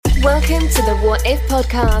Welcome to the What If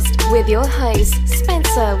podcast with your hosts,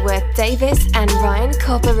 Spencer Worth-Davis and Ryan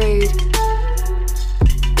Copperrood.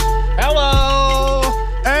 Hello!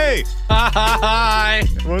 Hey! Hi!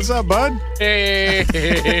 What's up, bud?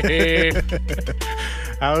 Hey!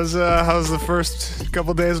 How's the first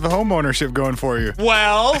couple days of home ownership going for you?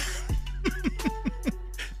 Well,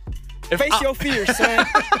 Face your fears, son.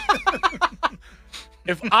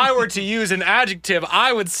 if I were to use an adjective,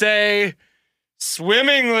 I would say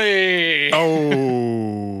swimmingly.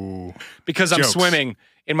 Oh. Because I'm Jokes. swimming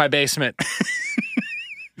in my basement.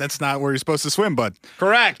 That's not where you're supposed to swim, bud.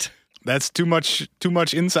 Correct. That's too much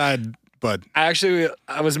inside, bud. I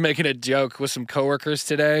was making a joke with some coworkers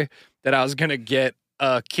today that I was going to get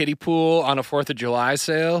a kiddie pool on a 4th of July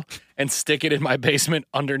sale and stick it in my basement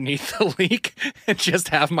underneath the leak and just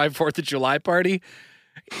have my 4th of July party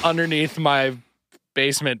underneath my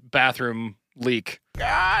basement bathroom leak.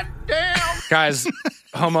 God damn. Guys,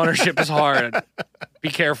 home ownership is hard. Be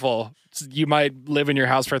careful. You might live in your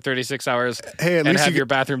house for 36 hours Hey, at and least have your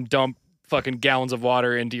bathroom dump fucking gallons of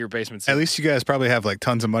water into your basement sink. At least you guys probably have like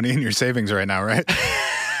tons of money in your savings right now, right?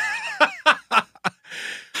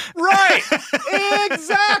 Right.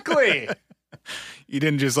 Exactly. You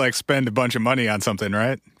didn't just like spend a bunch of money on something,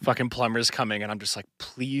 right? Fucking plumber's coming, and I'm just like,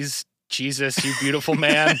 please, Jesus, you beautiful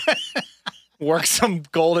man, work some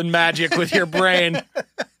golden magic with your brain.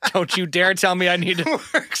 Don't you dare tell me I need to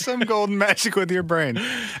Work some golden magic with your brain.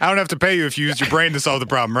 I don't have to pay you if you use your brain to solve the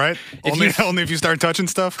problem, right? Only if you start touching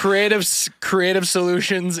stuff. creative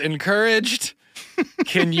solutions encouraged.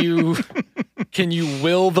 Can you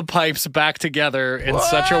will the pipes back together in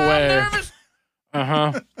such a way?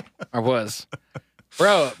 I was.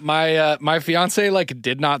 Bro, my fiance like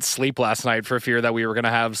did not sleep last night for fear that we were gonna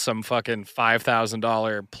have some fucking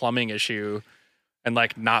 $5,000 plumbing issue and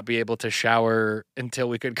like not be able to shower until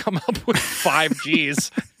we could come up with 5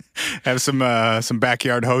 Gs. Have some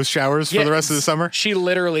backyard hose showers for the rest of the summer. She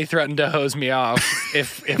literally threatened to hose me off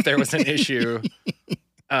if there was an issue.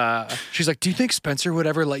 She's like, "Do you think Spencer would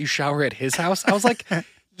ever let you shower at his house?" I was like,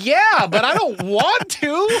 "Yeah, but I don't want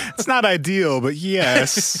to." It's not ideal, but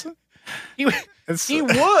yes. He would.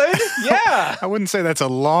 Yeah. I wouldn't say that's a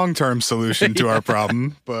long-term solution to our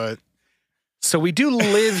problem, but So we do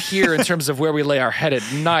live here in terms of where we lay our head at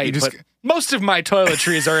night, but most of my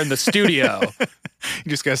toiletries are in the studio. you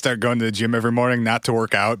just got to start going to the gym every morning, not to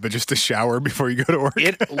work out, but just to shower before you go to work.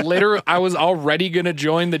 I was already going to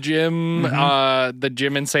join the gym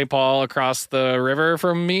in St. Paul across the river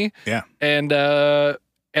from me. Yeah. And I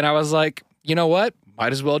was like, you know what?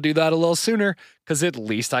 Might as well do that a little sooner because at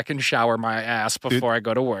least I can shower my ass before I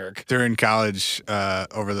go to work. During college,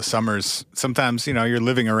 over the summers, sometimes, your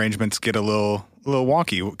living arrangements get a little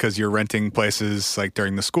wonky because you're renting places like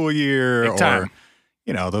during the school year or,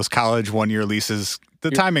 those college 1-year leases. The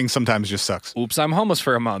timing sometimes just sucks. Oops, I'm homeless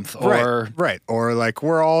for a month. Or Right. Or like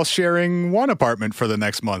we're all sharing one apartment for the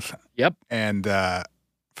next month. Yep. And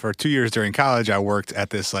for 2 years during college, I worked at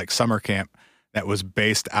this like summer camp that was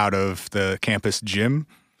based out of the campus gym.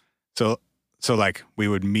 So like we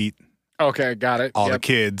would meet got it. all the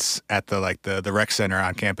kids at the rec center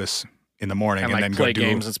on campus in the morning and then play go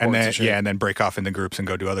games and sports and shit. and then break off into groups and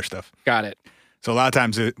go do other stuff. Got it. So a lot of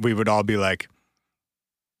times we would all be like,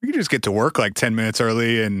 we could just get to work like 10 minutes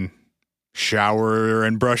early and shower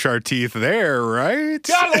and brush our teeth there, right?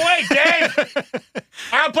 Get out of the way, Dave!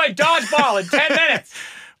 I'll play dodgeball in 10 minutes.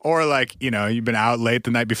 Or like, you've been out late the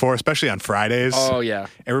night before, especially on Fridays. Oh, yeah.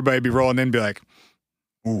 Everybody be rolling in and be like,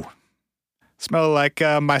 ooh, smell like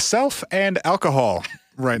myself and alcohol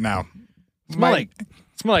right now. Smell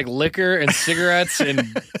like liquor and cigarettes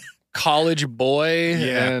and college boy.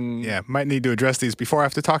 Yeah. Might need to address these before I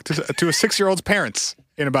have to talk to a 6-year-old's parents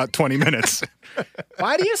in about 20 minutes.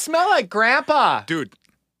 Why do you smell like grandpa? Dude,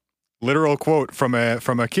 literal quote from a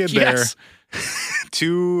kid Yes. there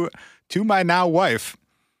to my now wife.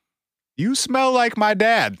 You smell like my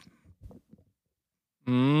dad.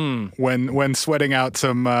 When sweating out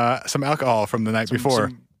some alcohol from the night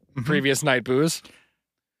before. Some previous night booze.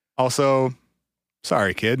 Also,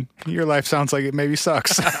 sorry, kid. Your life sounds like it maybe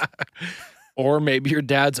sucks. Or maybe your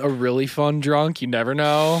dad's a really fun drunk. You never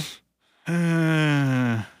know.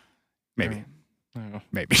 Maybe.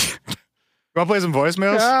 Maybe. You want to play some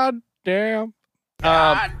voicemails? God damn.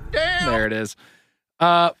 There it is.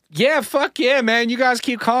 Yeah, fuck yeah, man. You guys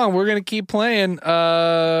keep calling. We're going to keep playing.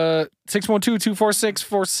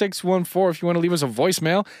 612-246-4614 if you want to leave us a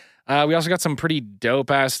voicemail. We also got some pretty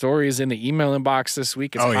dope-ass stories in the email inbox this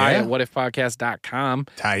week. It's hi at whatifpodcast.com.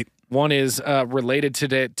 Tight. One is related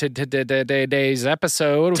to today's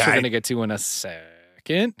episode, which we're going to get to in a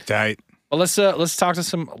second. Tight. Well, let's talk to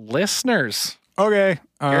some listeners. Okay.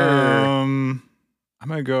 I'm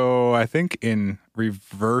gonna go. I think in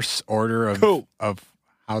reverse order of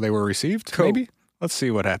how they were received. Cool. Maybe. Let's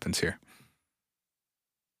see what happens here.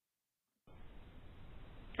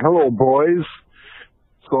 Hello, boys.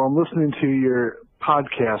 So I'm listening to your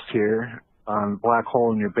podcast here on Black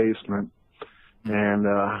Hole in Your Basement, and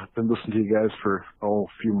I've been listening to you guys for a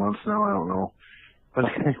few months now. I don't know, but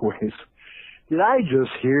anyways, did I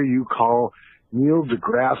just hear you call Neil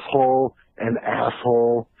deGrasse Hole an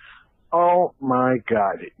asshole? Oh my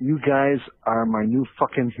God, you guys are my new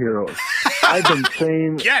fucking heroes. I've been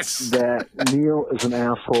saying that Neil is an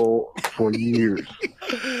asshole for years.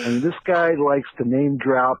 And this guy likes to name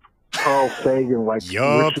drop Carl Sagan like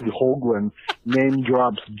Richard Hoagland name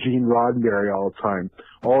drops Gene Roddenberry all the time.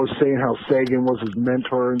 Always saying how Sagan was his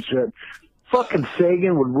mentor and shit. Fucking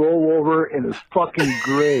Sagan would roll over in his fucking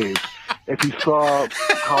grave if he saw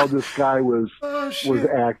how this guy was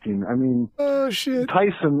acting. I mean,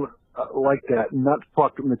 Tyson, like that nut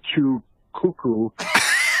fuck Machu cuckoo,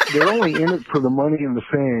 they're only in it for the money and the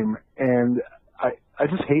fame, and I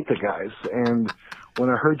just hate the guys. And when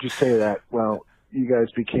I heard you say that, well, you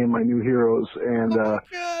guys became my new heroes, and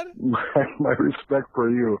my respect for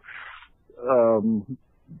you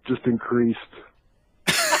just increased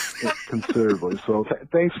considerably. So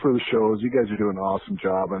thanks for the shows. You guys are doing an awesome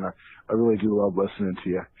job, and I really do love listening to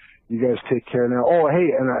you. You guys take care now. Oh,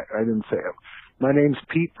 hey, and I didn't say it. My name's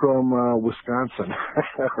Pete from Wisconsin.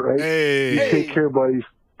 Right? Hey. You take care, buddies.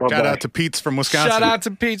 Bye-bye. Shout out to Pete's from Wisconsin. Shout out to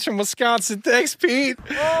Pete from Wisconsin. Thanks, Pete.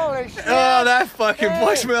 Holy shit. Oh, that fucking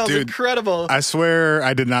voicemail is incredible. I swear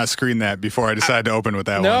I did not screen that before I decided to open with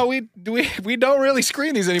that one. No, we don't really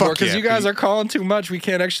screen these anymore because you guys Pete. are calling too much. We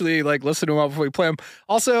can't actually listen to them all before we play them.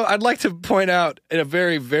 Also, I'd like to point out a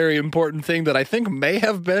very, very important thing that I think may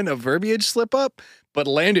have been a verbiage slip up, but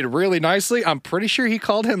landed really nicely. I'm pretty sure he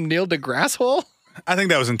called him Neil deGrasse Hole. I think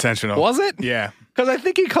that was intentional. Was it? Yeah. Because I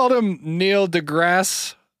think he called him Neil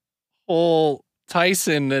deGrasse Hole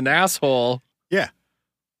Tyson an asshole. Yeah.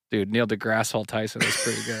 Dude, Neil deGrasse Hole Tyson is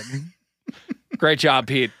pretty good. Great job,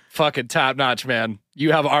 Pete. Fucking top notch, man.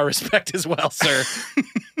 You have our respect as well, sir.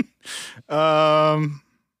 Yeah, I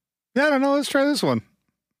don't know. Let's try this one.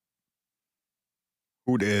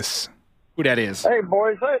 Who this? Who that is? Hey,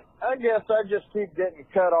 boys, I guess I just keep getting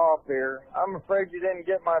cut off here. I'm afraid you didn't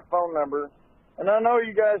get my phone number. And I know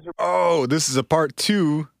you guys are... Oh, this is a part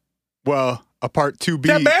 2. Well, a part 2B.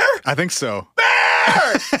 That Bear? I think so. Bear!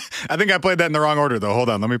 I think I played that in the wrong order, though. Hold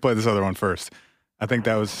on. Let me play this other one first. I think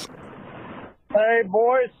that was... Hey,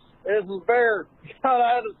 boys, this is Bear. God,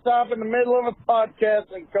 I had to stop in the middle of a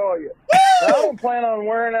podcast and call you. Now, I don't plan on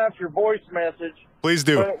wearing out your voice message. Please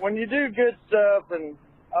do. But when you do good stuff, and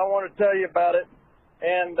I want to tell you about it,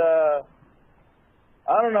 and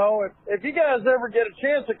I don't know, if you guys ever get a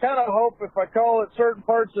chance, I kind of hope if I call at certain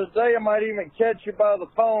parts of the day, I might even catch you by the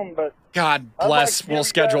phone, but... God bless. We'll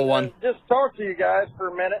schedule one. Just talk to you guys for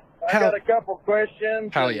a minute. I got a couple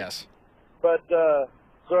questions. Hell yes. But, so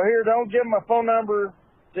here, don't give my phone number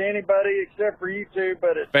to anybody except for you two,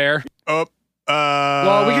 but it's... Bear. Oh,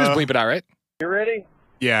 Well, we can just bleep it out, right? You ready?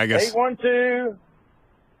 Yeah, I guess. 812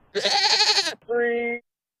 3.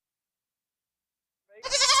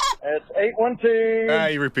 It's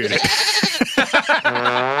 812. You repeat it.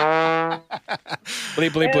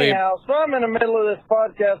 Bleep, bleep, bleep. Anyhow, so I'm in the middle of this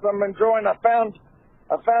podcast. I'm enjoying. I found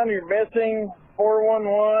your missing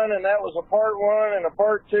 411, and that was a part 1 and a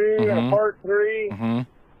part 2 and a part 3.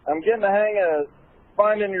 I'm getting the hang of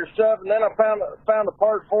finding your stuff, and then I found a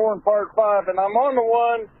part 4 and part 5, and I'm on the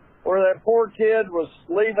one where that poor kid was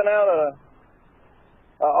leaving out of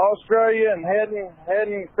Australia and heading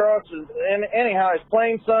across. And anyhow, his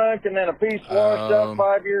plane sunk, and then a piece washed up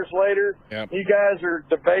 5 years later. Yep. You guys are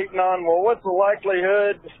debating on, well, what's the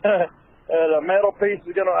likelihood that a metal piece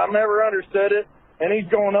is going to... I've never understood it. And he's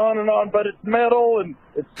going on, but it's metal and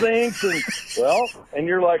it sinks. And, well, and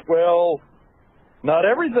you're like, well, not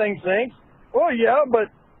everything sinks. Well, yeah,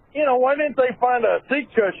 but, why didn't they find a seat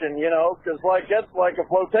cushion, because, that's like a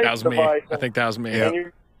flotation That was me. device. I think that was me. And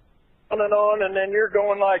you're on, and then you're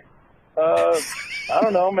going like, I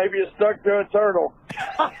don't know, maybe it's stuck to a turtle.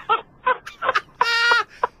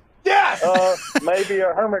 Yes! Maybe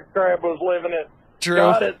a hermit crab was living it. True.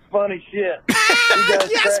 God, it's funny shit. You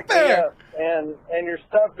guys Yes, crack me Bear. up. And your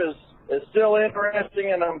stuff is still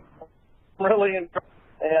interesting, and I'm really enjoying.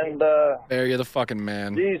 And Bear, you're the fucking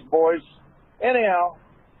man. geez, boys. Anyhow,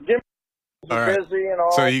 give me All right. busy and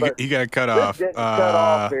all. So you but got cut just off. getting cut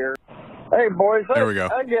off here. Hey, boys. There we go.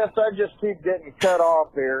 I guess I just keep getting cut off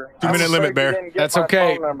here. 2-minute I'm limit, afraid Bear. you didn't get That's my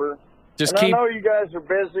okay. phone number. Just And keep... I know you guys are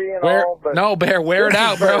busy and Wear, all, but no, Bear, wear it this is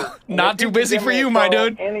out, bro. Bear. Not If you too can busy give for me a you, my call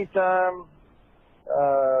dude. Anytime,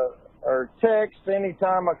 or text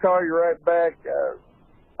anytime I call you right back.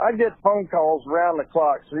 I get phone calls around the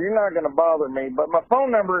clock, so you're not going to bother me. But my phone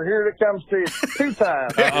number, here it comes to you 2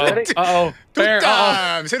 times. Ready? Uh-oh. Bear, 2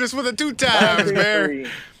 times. Hit us with a 2 times, 1, 2, Bear. 3,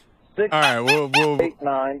 6, All right, we'll 8,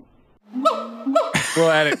 9. We'll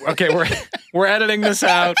edit. Okay, we're editing this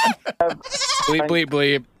out. Bleep, bleep,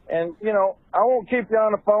 bleep. And, you know, I won't keep you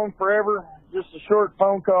on the phone forever. Just a short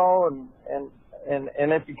phone call. And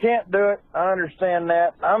if you can't do it, I understand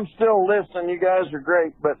that. I'm still listening. You guys are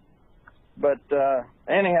great. But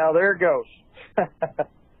anyhow, there it goes.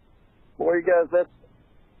 Boy, you guys,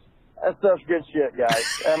 that stuff's good shit,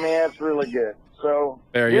 guys. I mean, that's really good. So,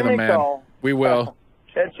 Bear, give you're me the a man. call. We will.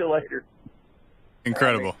 Catch you later.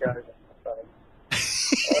 incredible.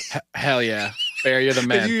 Hell yeah. Bear, you're the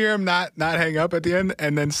man. Did you hear him not hang up at the end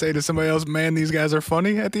and then say to somebody else, man, these guys are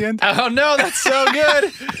funny at the end? Oh, no, that's so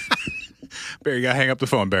good. Bear, you got to hang up the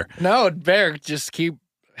phone, Bear. No, Bear, just keep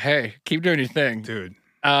doing your thing. Dude.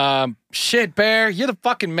 Shit, Bear, you're the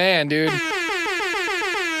fucking man, dude.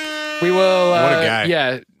 We will. What a guy.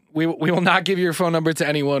 Yeah, we will not give your phone number to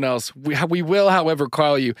anyone else. We will, however,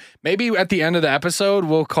 call you. Maybe at the end of the episode,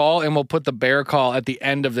 we'll call and we'll put the Bear call at the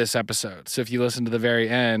end of this episode. So if you listen to the very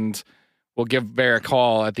end, we'll give Bear a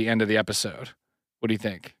call at the end of the episode. What do you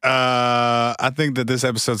think? I think that this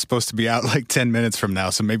episode's supposed to be out like 10 minutes from now,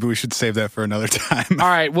 so maybe we should save that for another time. All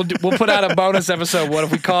right, we'll put out a bonus episode. What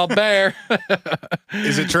if we call Bear?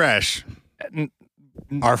 Is it trash?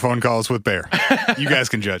 Our phone calls with Bear. You guys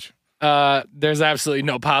can judge. There's absolutely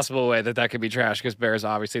no possible way that could be trash because Bear is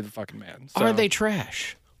obviously the fucking man. So. Are they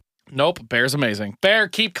trash? Nope, Bear's amazing. Bear,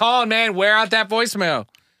 keep calling, man. Wear out that voicemail.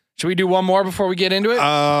 Should we do one more before we get into it?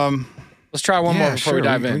 Let's try one more before we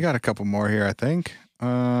dive in. We got a couple more here, I think.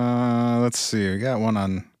 Let's see. We got one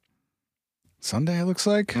on Sunday, it looks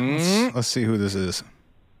like. Let's see who this is.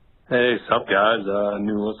 Hey, sup, guys?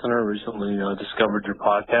 New listener, recently discovered your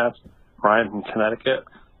podcast. Ryan from Connecticut.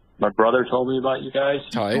 My brother told me about you guys.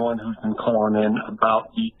 He's the one who's been calling in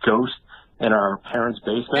about the ghost in our parents'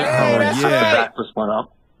 basement. The backlist went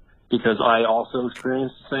up because I also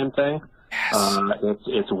experienced the same thing. Yes.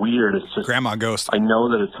 It's weird. It's just Grandma ghost. I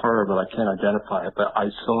know that it's her, but I can't identify it. But I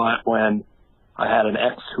saw it when I had an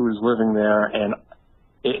ex who was living there, and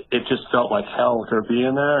it just felt like hell with her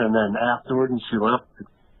being there. And then afterward, when she left,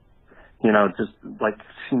 you know, just like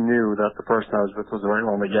she knew that the person I was with was the right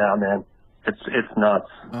one. But yeah, man, it's nuts.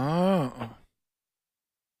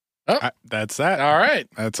 That's that. All right.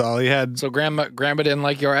 That's all he had. So grandma didn't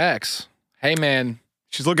like your ex. Hey, man.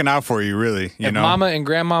 She's looking out for you, really. You if know? Mama and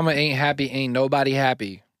grandmama ain't happy, ain't nobody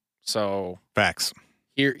happy. So facts.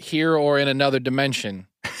 Here or in another dimension,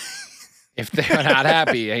 if they're not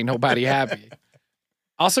happy, ain't nobody happy.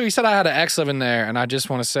 Also, you said I had an ex living there, and I just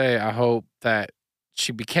want to say I hope that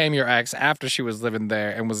she became your ex after she was living there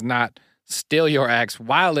and was not still your ex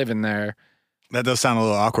while living there. That does sound a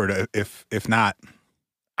little awkward if not.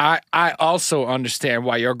 I also understand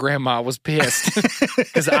why your grandma was pissed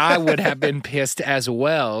because I would have been pissed as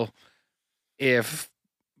well if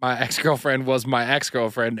my ex-girlfriend was my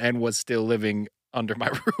ex-girlfriend and was still living under my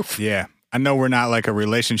roof. Yeah. I know we're not like a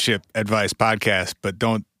relationship advice podcast, but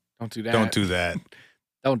don't do that. Don't do that.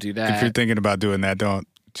 Don't do that. If you're thinking about doing that, don't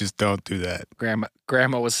do that.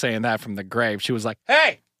 Grandma was saying that from the grave. She was like,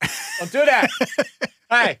 "Hey, don't do that.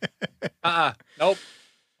 Hey, nope,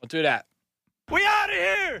 don't do that." We out of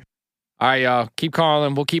here. All right, y'all. Keep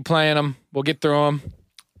calling. We'll keep playing them. We'll get through them.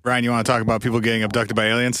 Ryan, you want to talk about people getting abducted by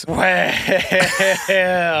aliens? Well,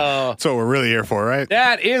 that's what we're really here for, right?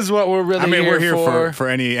 That is what we're really here for. I mean, we're here for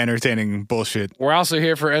any entertaining bullshit. We're also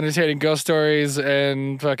here for entertaining ghost stories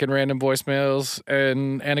and fucking random voicemails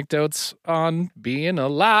and anecdotes on being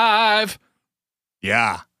alive.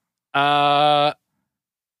 Yeah.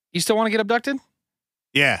 You still want to get abducted?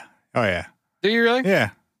 Yeah. Oh, yeah. Do you really?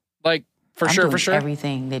 Yeah. Like, for sure.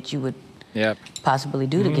 Everything that you would possibly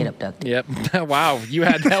do to get abducted. Yep. Wow. You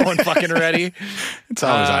had that one fucking ready. It's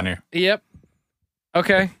always on here. Yep.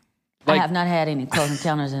 Okay. I have not had any close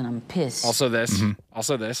encounters and I'm pissed. Also this. Mm-hmm.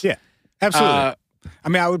 Also this. Yeah. Absolutely. I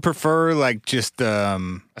mean, I would prefer like just a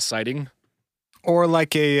sighting or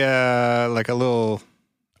like a little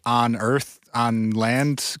on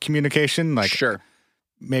land communication. Like, sure.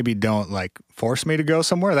 Maybe don't like force me to go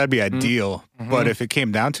somewhere. That'd be ideal. Mm-hmm. But if it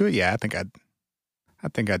came down to it, yeah, I think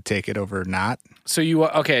I'd take it over not. So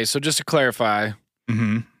so just to clarify,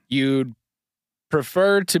 you'd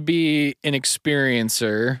prefer to be an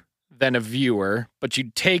experiencer than a viewer, but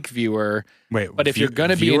you'd take viewer. Wait, but if you're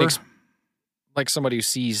gonna be like somebody who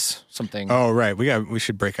sees something. Oh, right. We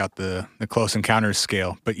should break out the close encounters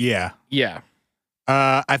scale. But yeah. Yeah.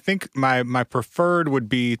 I think my preferred would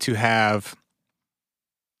be to have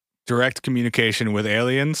direct communication with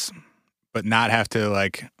aliens, but not have to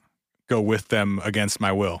like go with them against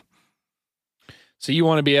my will. So you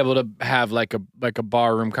want to be able to have like a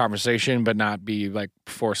barroom conversation, but not be like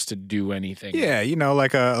forced to do anything. Yeah, you know,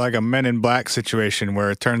 like a Men in Black situation where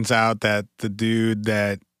it turns out that the dude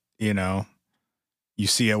that, you know, you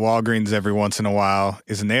see at Walgreens every once in a while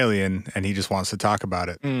is an alien and he just wants to talk about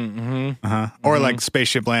it. Or like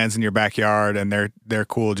spaceship lands in your backyard and they're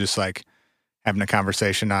cool just like having a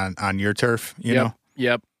conversation on your turf, you know?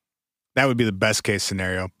 Yep. That would be the best case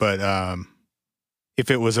scenario. But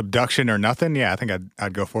if it was abduction or nothing, yeah, I think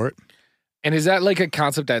I'd go for it. And is that like a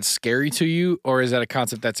concept that's scary to you, or is that a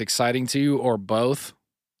concept that's exciting to you, or both?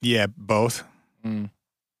 Yeah, both. It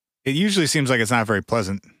usually seems like it's not very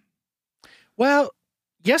pleasant. Well,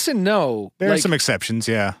 yes and no. There are some exceptions,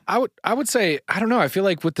 yeah. I would say, I don't know. I feel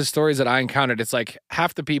like with the stories that I encountered, it's like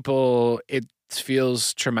half the people it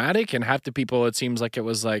feels traumatic, and half the people it seems like it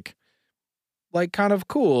was like kind of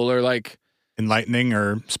cool or like enlightening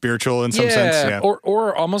or spiritual in some sense. Yeah.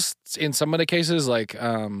 Or almost in some of the cases, like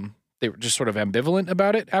they were just sort of ambivalent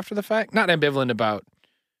about it after the fact. Not ambivalent about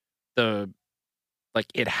the like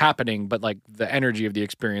it happening, but like the energy of the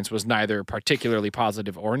experience was neither particularly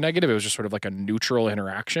positive or negative. It was just sort of like a neutral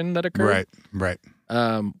interaction that occurred. Right.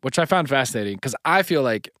 Which I found fascinating because I feel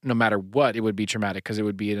like no matter what, it would be traumatic because it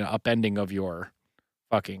would be an upending of your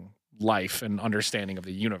fucking life and understanding of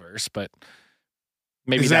the universe. But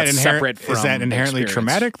maybe that's separate from Is that inherently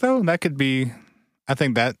traumatic, though? That could be, I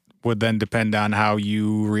think that would then depend on how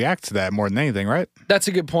you react to that more than anything, right? That's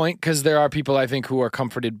a good point because there are people, I think, who are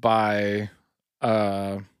comforted by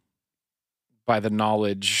the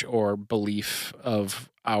knowledge or belief of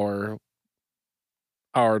our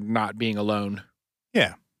not being alone.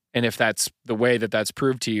 Yeah. And if that's the way that's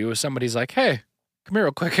proved to you, somebody's like, hey, come here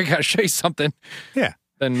real quick, I got to show you something. Yeah.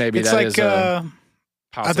 Then maybe it's that like, is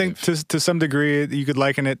I think to some degree, you could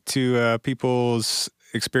liken it to people's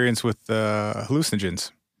experience with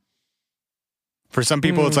hallucinogens. For some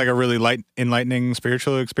people, it's like a really enlightening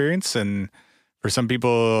spiritual experience, and for some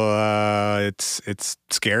people, it's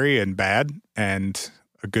scary and bad, and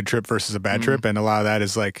a good trip versus a bad trip, and a lot of that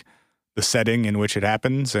is like the setting in which it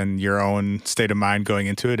happens and your own state of mind going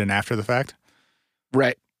into it and after the fact.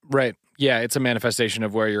 Right. Yeah, it's a manifestation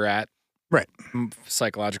of where you're at. Right.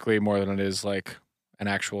 Psychologically more than it is like an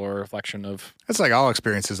actual reflection of... It's like all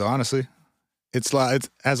experiences, honestly. It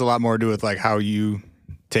has a lot more to do with like how you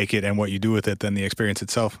take it and what you do with it than the experience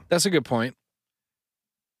itself. That's a good point.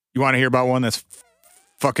 You want to hear about one that's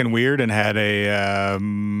fucking weird and had a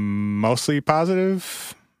mostly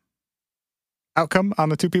positive outcome on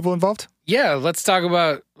the two people involved? Yeah, let's talk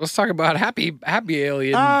about happy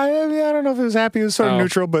alien. I don't know if it was happy. It was sort of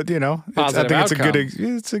neutral, but you know, I think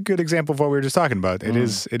it's a good example of what we were just talking about. It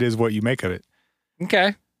is what you make of it.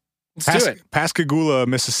 Okay, let's do it. Pascagoula,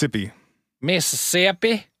 Mississippi.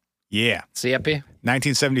 Mississippi. Yeah. Mississippi.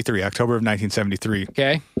 1973, October of 1973.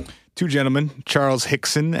 Okay. Two gentlemen, Charles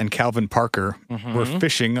Hickson and Calvin Parker, were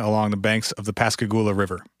fishing along the banks of the Pascagoula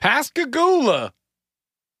River. Pascagoula.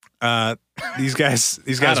 These guys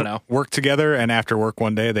worked together, and after work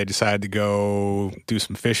one day, they decided to go do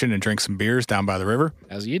some fishing and drink some beers down by the river.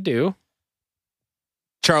 As you do.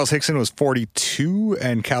 Charles Hickson was 42,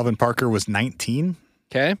 and Calvin Parker was 19.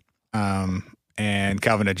 Okay. And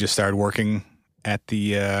Calvin had just started working at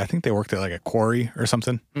I think they worked at like a quarry or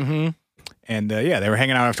something. Mm-hmm. And they were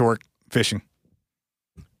hanging out after work fishing.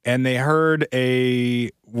 And they heard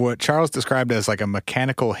what Charles described as like a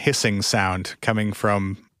mechanical hissing sound coming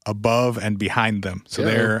from above and behind them. So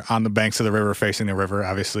they're on the banks of the river, facing the river,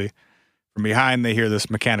 obviously. From behind, they hear this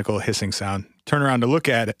mechanical hissing sound. Turn around to look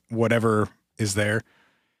at whatever is there.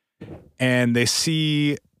 And they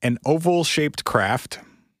see an oval-shaped craft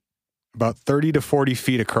about 30 to 40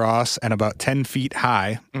 feet across and about 10 feet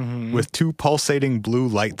high with two pulsating blue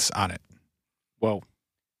lights on it. Whoa.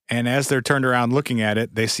 And as they're turned around looking at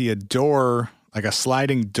it, they see a door, like a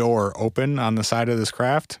sliding door open on the side of this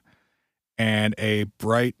craft, and a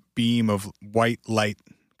bright beam of white light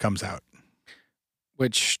comes out.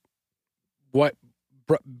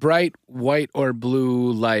 Bright white or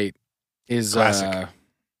blue light is classic.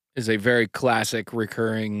 Is a very classic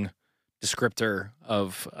recurring descriptor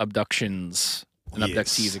of abductions and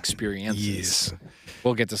abductees' experiences. Yes.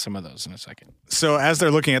 We'll get to some of those in a second. So as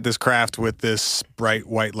they're looking at this craft with this bright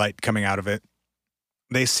white light coming out of it,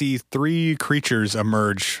 they see three creatures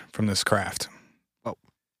emerge from this craft. Oh.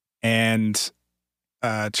 And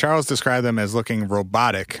Charles described them as looking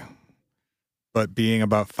robotic, but being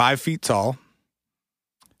about 5 feet tall,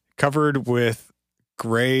 covered with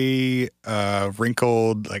gray,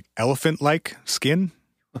 wrinkled, like elephant-like skin.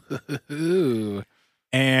 Ooh.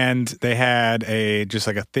 And they had just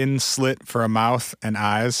like a thin slit for a mouth and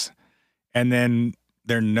eyes. And then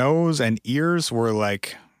their nose and ears were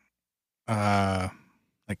like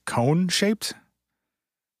cone shaped.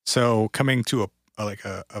 So coming to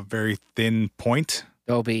a very thin point.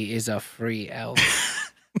 Dobby is a free elf.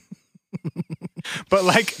 But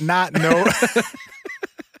like not no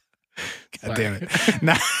God damn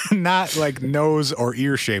it. Not like nose or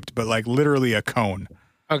ear shaped, but like literally a cone.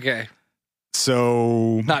 Okay.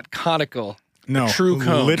 So not conical. No. A true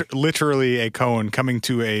cone. Literally a cone coming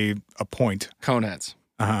to a point. Cone heads.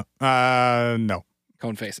 No.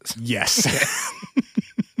 Cone faces. Yes. Okay.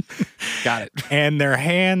 Got it. And their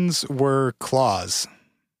hands were claws.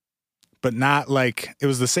 But not like it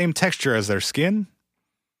was the same texture as their skin.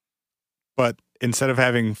 But instead of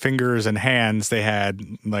having fingers and hands, they had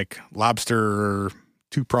like lobster or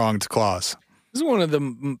two-pronged claws. This is one of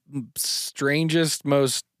the strangest,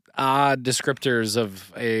 most odd descriptors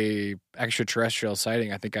of a extraterrestrial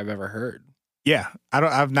sighting I think I've ever heard. Yeah,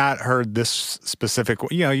 I've not heard this specific.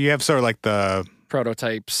 You know, you have sort of like the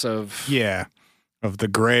prototypes of the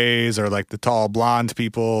grays or like the tall blonde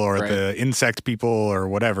people or the insect people or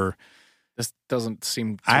whatever. This doesn't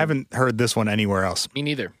seem. I haven't heard this one anywhere else. Me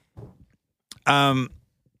neither.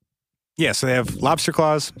 Yeah, so they have lobster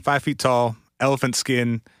claws, 5 feet tall, elephant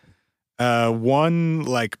skin, one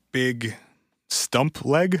like big stump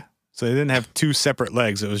leg. So they didn't have 2 separate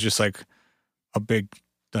legs. It was just like a big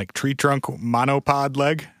like tree trunk monopod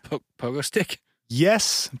leg. Pogo stick?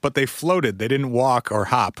 Yes, but they floated. They didn't walk or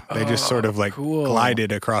hop. They just sort of like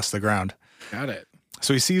glided across the ground. Got it.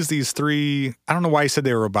 So he sees these 3. I don't know why he said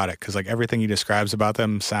they were robotic, because like everything he describes about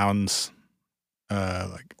them sounds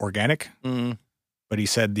like organic. Mm. But he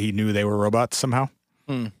said he knew they were robots somehow.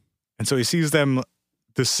 Mm. And so he sees them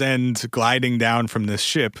descend, gliding down from this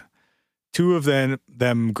ship. 2 of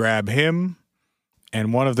them grab him,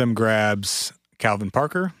 and one of them grabs Calvin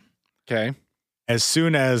Parker. Okay. As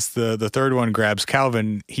soon as the third one grabs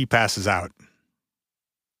Calvin, he passes out.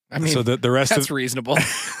 I mean, so the rest that's reasonable.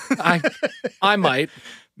 I might.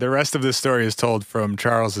 The rest of this story is told from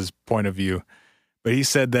Charles's point of view, but he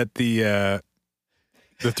said that the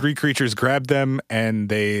 3 creatures grabbed them and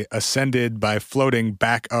they ascended by floating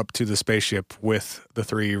back up to the spaceship with the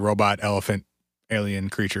 3 robot elephant alien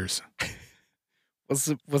creatures. What's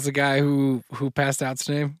the guy who passed out's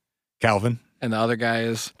name? Calvin. And the other guy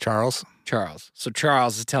is? Charles. So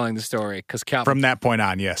Charles is telling the story because Calvin. From that point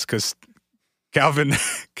on, yes, because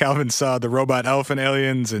Calvin saw the robot elephant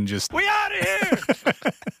aliens and just we out of here.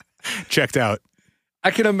 Checked out.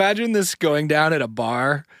 I can imagine this going down at a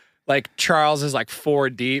bar. Like Charles is like 4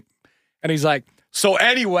 deep, and he's like, so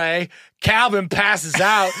anyway, Calvin passes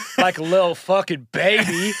out like a little fucking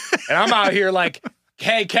baby, and I'm out here like,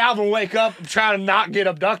 hey, Calvin, wake up! I'm trying to not get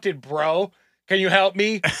abducted, bro. Can you help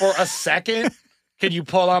me for a second? Can you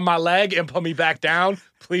pull on my leg and put me back down,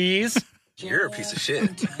 please? You're a piece of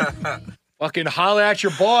shit. Fucking holler at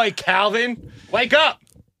your boy, Calvin. Wake up.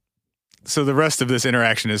 So the rest of this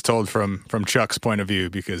interaction is told from Chuck's point of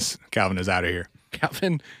view because Calvin is out of here.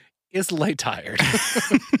 Calvin is late tired.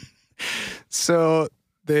 So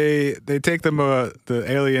they take them, the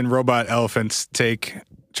alien robot elephants take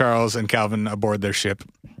Charles and Calvin aboard their ship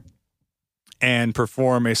and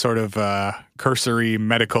perform a sort of cursory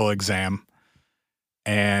medical exam.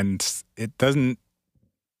 And it didn't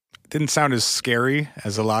sound as scary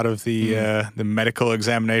as a lot of the medical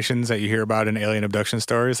examinations that you hear about in alien abduction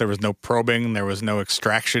stories. There was no probing. There was no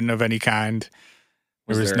extraction of any kind.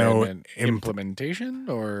 There was no an implementation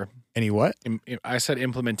or any what? I said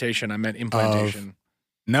implementation. I meant implantation.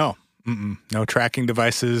 No. No tracking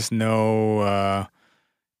devices. No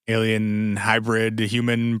alien hybrid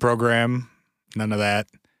human program. None of that.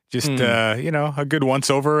 Just a good once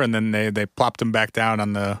over, and then they plopped them back down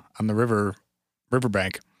on the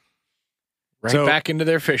riverbank. Right back into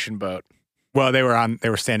their fishing boat. Well, they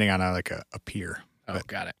were standing on a pier. Oh,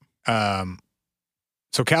 got it.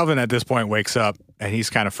 So Calvin at this point wakes up and he's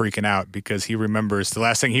kind of freaking out because he remembers the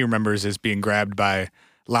last thing he remembers is being grabbed by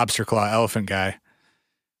lobster claw elephant guy.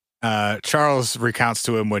 Charles recounts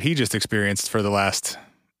to him what he just experienced for the last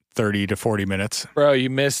 30 to 40 minutes. Bro, you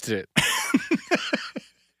missed it.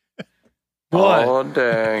 What? Oh,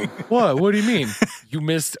 dang. What? What do you mean? You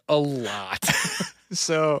missed a lot.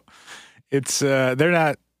 So it's they're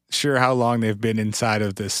not sure how long they've been inside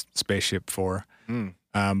of this spaceship for,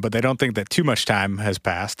 but they don't think that too much time has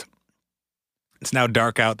passed. It's now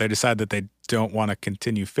dark out. They decide that they don't want to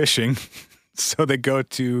continue fishing, so they go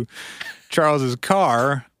to Charles's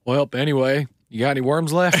car. Well, anyway, you got any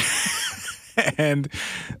worms left? And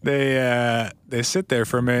they sit there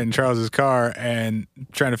for a minute in Charles's car and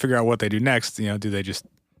trying to figure out what they do next. You know, do they just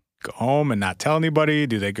go home and not tell anybody?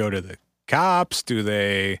 Do they go to the cops? Do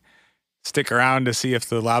they stick around to see if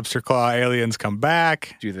the lobster claw aliens come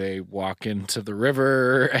back? Do they walk into the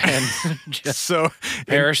river and just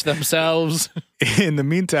perish themselves? In the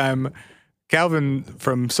meantime, Calvin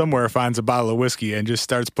from somewhere finds a bottle of whiskey and just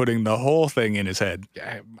starts putting the whole thing in his head.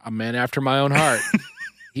 A man after my own heart.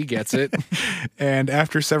 He gets it. And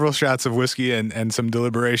after several shots of whiskey and some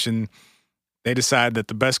deliberation, they decide that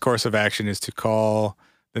the best course of action is to call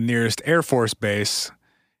the nearest Air Force base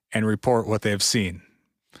and report what they've seen.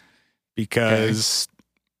 Because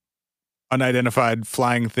unidentified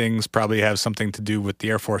flying things probably have something to do with the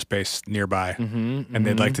Air Force base nearby. And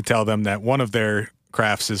they'd like to tell them that one of their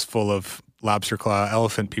crafts is full of lobster claw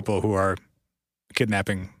elephant people who are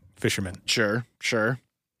kidnapping fishermen. Sure.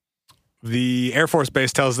 The Air Force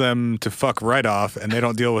base tells them to fuck right off, and they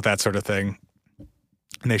don't deal with that sort of thing.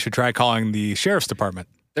 And they should try calling the sheriff's department.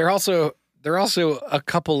 They're also a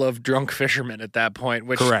couple of drunk fishermen at that point.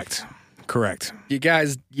 Which Correct. You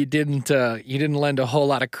guys, you didn't lend a whole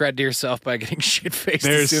lot of credit to yourself by getting shit-faced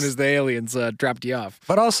as soon as the aliens dropped you off.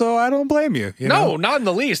 But also, I don't blame you. No, not in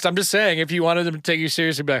the least. I'm just saying, if you wanted them to take you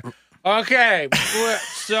seriously, be like, okay,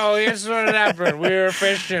 so here's what happened. We were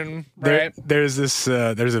fishing, right? There's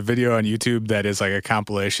a video on YouTube that is like a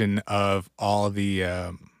compilation of all the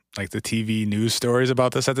like the TV news stories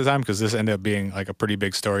about this at the time, because this ended up being like a pretty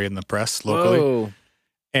big story in the press locally. Whoa.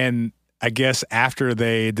 And I guess after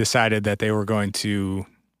they decided that they were going to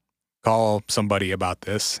call somebody about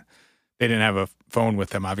this, they didn't have a phone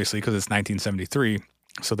with them, obviously, because it's 1973.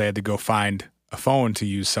 So they had to go find a phone to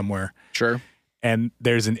use somewhere. Sure. And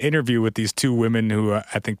there's an interview with these two women who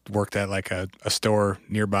I think worked at like a store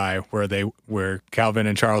nearby where Calvin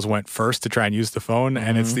and Charles went first to try and use the phone.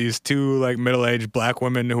 And it's these two like middle-aged black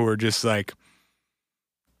women who were just like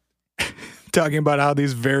talking about how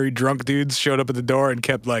these very drunk dudes showed up at the door and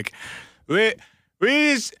kept like, we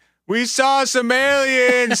saw some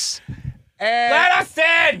aliens. And, let us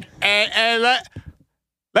in. And let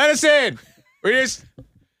us in. We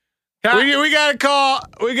gotta call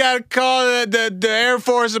the Air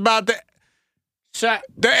Force about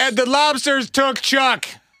the lobsters took Chuck.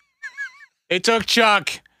 It took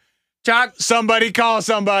Chuck. Somebody call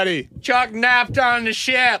somebody. Chuck napped on the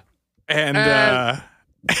ship. And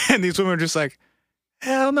these women are just like,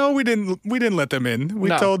 hell no, we didn't let them in. We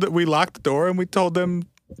locked the door and we told them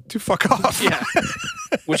to fuck off. Yeah.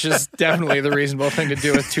 Which is definitely the reasonable thing to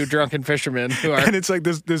do with two drunken fishermen who are. And it's like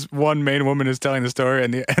this one main woman is telling the story,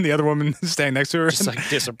 and the other woman is standing next to her, just like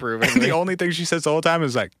disapproving. And the only thing she says the whole time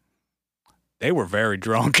is like, "They were very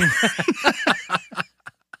drunk."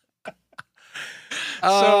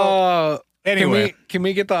 So anyway, can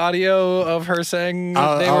we get the audio of her saying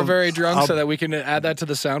they were very drunk so that we can add that to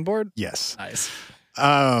the soundboard? Yes. Nice.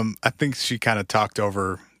 I think they kind of talked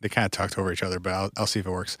over each other, but I'll see if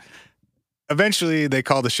it works. Eventually, they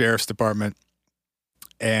call the sheriff's department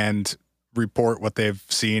and report what they've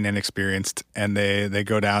seen and experienced, and they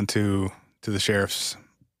go down to the sheriff's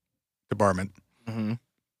department.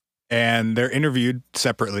 And they're interviewed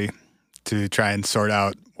separately to try and sort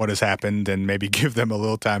out what has happened and maybe give them a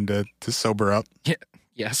little time to sober up. Yeah.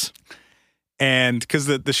 Yes. And because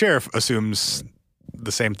the sheriff assumes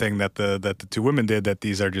the same thing that the two women did, that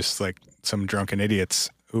these are just like some drunken idiots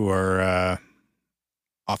who are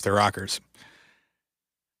off their rockers.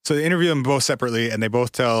 So they interview them both separately, and they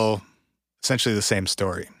both tell essentially the same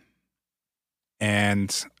story.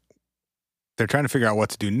 And they're trying to figure out what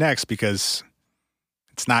to do next, because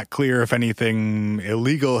it's not clear if anything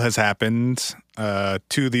illegal has happened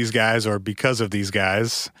to these guys or because of these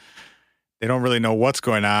guys. They don't really know what's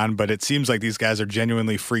going on, but it seems like these guys are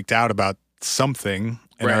genuinely freaked out about something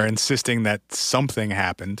and are insisting that something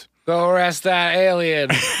happened. Go arrest that alien.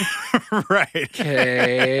 Right.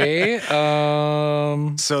 Okay.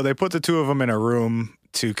 So they put the two of them in a room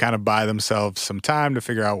to kind of buy themselves some time to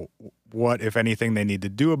figure out what, if anything, they need to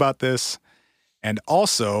do about this. And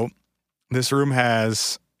also, this room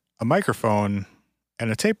has a microphone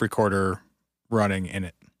and a tape recorder running in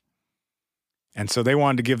it. And so they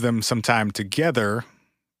wanted to give them some time together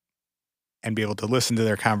and be able to listen to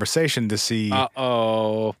their conversation to see,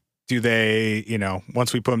 do they,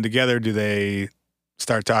 once we put them together, do they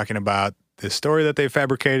start talking about this story that they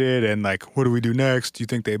fabricated and like, what do we do next? Do you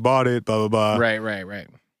think they bought it? Blah, blah, blah. Right.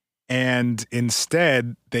 And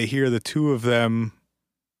instead, they hear the two of them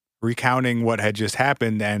recounting what had just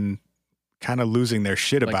happened and kind of losing their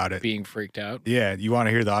shit about it. Being freaked out. Yeah. You want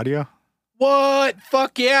to hear the audio? What?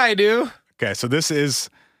 Fuck yeah, I do. Okay. So this is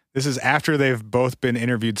This is after they've both been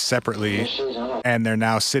interviewed separately, and they're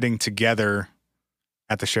now sitting together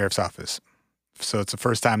at the sheriff's office. So it's the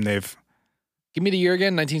first time they've... Give me the year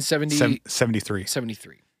again, 1970... 73.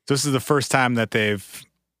 73. So this is the first time that they've,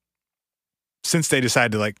 since they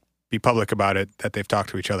decided to like be public about it, that they've talked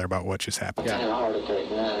to each other about what just happened. Yeah.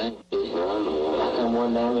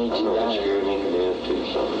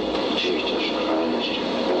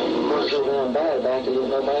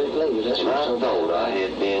 I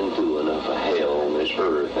had been through enough of hell on this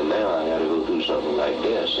earth, and now I got to go through something like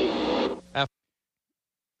this.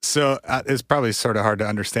 So it's probably sort of hard to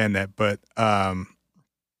understand that, but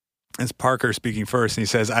it's Parker speaking first, and he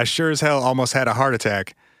says, "I sure as hell almost had a heart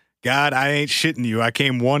attack. God, I ain't shitting you. I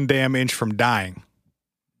came 1 damn inch from dying."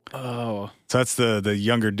 Oh. So that's the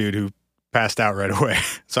younger dude who passed out right away.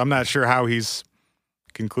 So I'm not sure how he's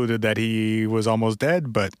concluded that he was almost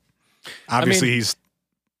dead, but obviously he's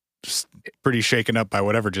pretty shaken up by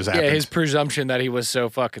whatever just happened. Yeah, his presumption that he was so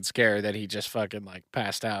fucking scared that he just fucking like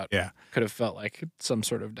passed out. Yeah. Could have felt like some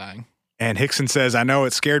sort of dying. And Hickson says, "I know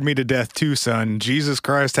it scared me to death too, son. Jesus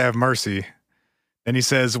Christ, have mercy." Then he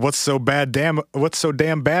says, what's so damn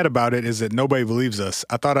bad about it is that nobody believes us.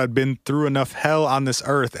 I thought I'd been through enough hell on this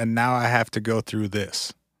earth, and now I have to go through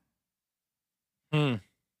this.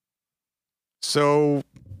 So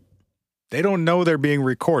they don't know they're being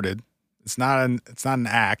recorded. It's not an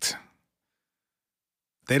act.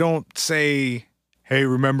 They don't say, "Hey,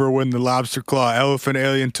 remember when the lobster claw elephant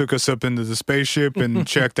alien took us up into the spaceship and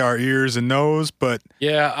checked our ears and nose?" But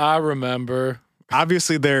yeah, I remember.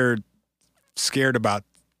 Obviously, they're scared about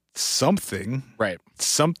something. Right.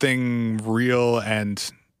 Something real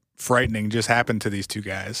and frightening just happened to these two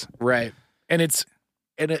guys. Right. And it's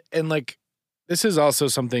and like this is also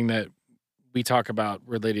something that we talk about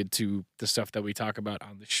related to the stuff that we talk about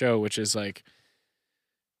on the show, which is like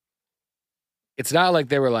it's not like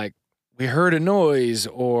they were like, we heard a noise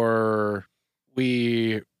or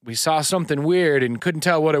we saw something weird and couldn't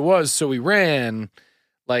tell what it was, so we ran.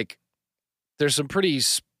 Like there's some pretty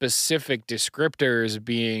specific descriptors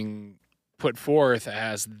being put forth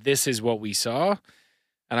as this is what we saw.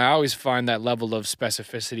 And I always find that level of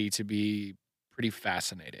specificity to be pretty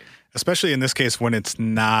fascinating. Especially in this case when it's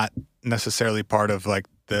not necessarily part of like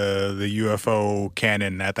the UFO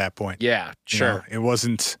canon at that point. Yeah, sure. You know, it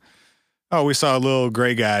wasn't, oh, we saw little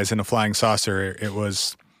gray guys in a flying saucer. It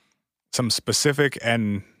was some specific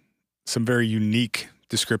and some very unique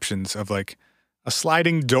descriptions of like a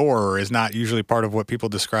sliding door is not usually part of what people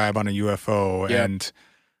describe on a UFO. Yep. And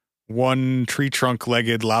one tree trunk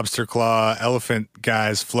legged lobster claw elephant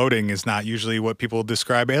guys floating is not usually what people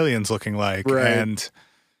describe aliens looking like. Right. And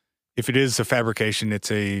if it is a fabrication, it's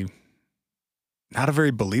not a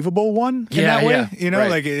very believable one in that way. Yeah. You know, right.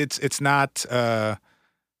 like it's not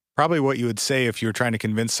probably what you would say if you were trying to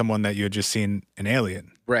convince someone that you had just seen an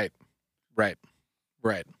alien. Right.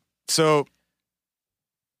 So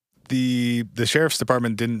the sheriff's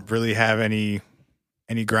department didn't really have any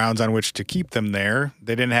grounds on which to keep them there.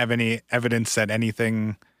 They didn't have any evidence that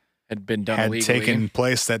anything had been done illegally. Taken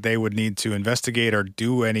place that they would need to investigate or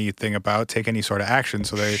do anything about, take any sort of action.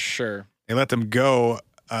 So they let them go.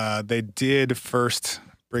 They did first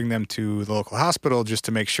bring them to the local hospital just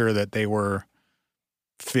to make sure that they were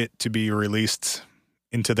fit to be released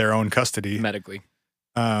into their own custody. Medically.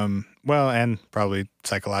 Well, and probably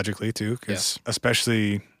psychologically too, because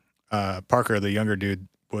especially Parker, the younger dude,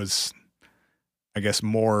 was, I guess,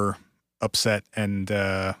 more upset and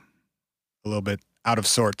a little bit out of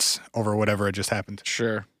sorts over whatever had just happened.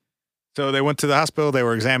 Sure. So they went to the hospital, they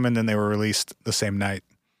were examined, and they were released the same night.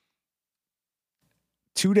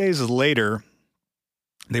 2 days later,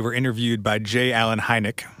 they were interviewed by J. Allen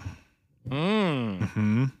Hynek.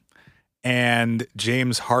 Mm-hmm. And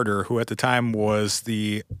James Harder, who at the time was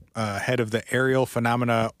the head of the Aerial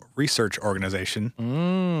Phenomena Research Organization.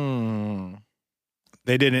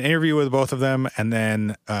 They did an interview with both of them and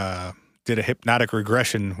then did a hypnotic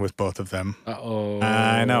regression with both of them. Uh-oh.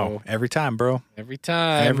 I know. Every time, bro. Every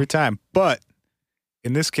time. But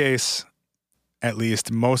in this case, at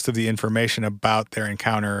least, most of the information about their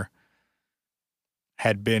encounter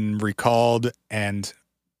had been recalled and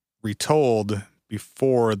retold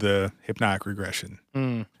before the hypnotic regression,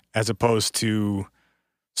 as opposed to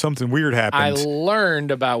something weird happened. I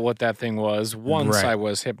learned about what that thing was once I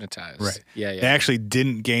was hypnotized. Right. Yeah. They actually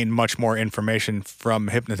didn't gain much more information from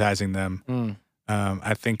hypnotizing them.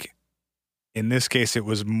 I think in this case, it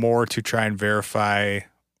was more to try and verify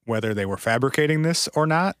whether they were fabricating this or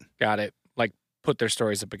not. Got it. Like put their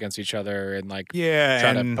stories up against each other and like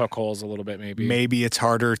try to poke holes a little bit maybe. Maybe it's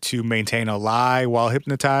harder to maintain a lie while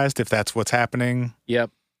hypnotized if that's what's happening. Yep.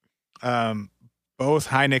 But both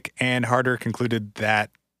Hynek and Harder concluded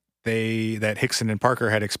that Hickson and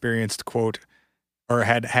Parker had experienced, quote, or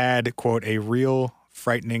had, quote, a real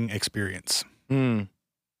frightening experience.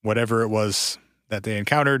 Whatever it was that they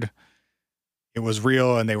encountered, it was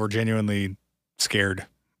real and they were genuinely scared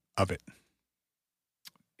of it.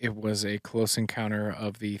 It was a close encounter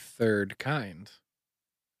of the third kind.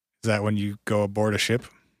 Is that when you go aboard a ship?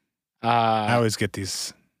 I always get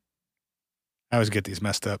these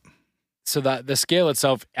messed up. So that the scale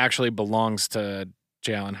itself actually belongs to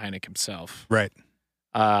J. Allen Hynek himself. Right.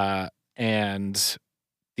 And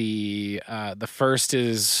the first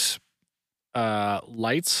is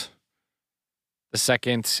lights. The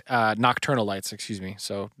second, nocturnal lights, excuse me.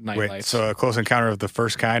 So night lights. So a close encounter of the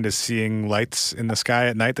first kind is seeing lights in the sky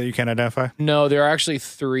at night that you can't identify? No, there are actually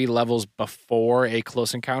 3 levels before a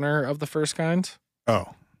close encounter of the first kind. Oh,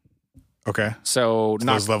 okay. So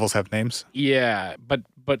those levels have names? Yeah, but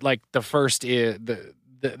like the first is the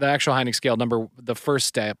actual Hynek scale the first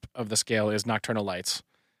step of the scale is nocturnal lights.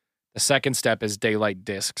 The second step is daylight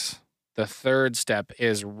discs. The third step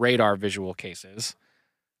is radar visual cases.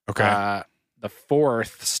 Okay. The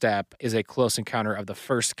fourth step is a close encounter of the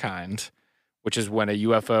first kind, which is when a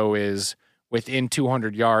UFO is within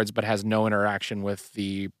 200 yards but has no interaction with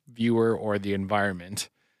the viewer or the environment.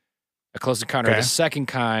 A close encounter of the second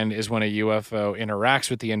kind is when a UFO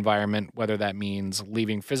interacts with the environment, whether that means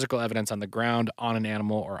leaving physical evidence on the ground, on an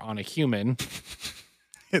animal, or on a human.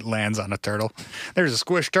 It lands on a turtle. There's a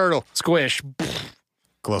squish turtle. Squish.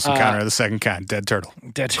 Close encounter of the second kind. Dead turtle.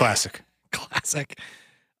 Classic. Classic.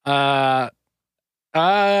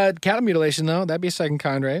 Cattle mutilation, though. That'd be a second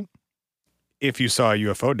kind, right? If you saw a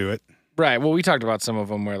UFO do it. Right. Well, we talked about some of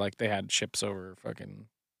them where like they had ships over fucking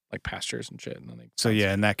like pastures and shit. And then so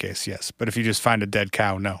yeah, in that case, yes. But if you just find a dead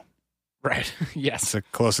cow, no. Right. Yes. It's a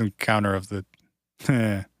close encounter of the It's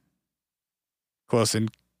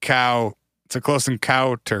a close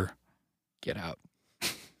encounter. Get out.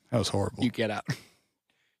 That was horrible. You get out.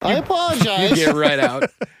 I apologize. You get right out.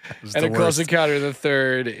 And a close encounter of the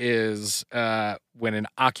third is when an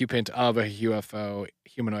occupant of a UFO,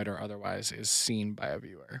 humanoid or otherwise, is seen by a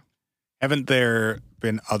viewer. Haven't there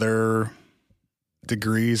been other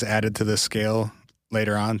degrees added to this scale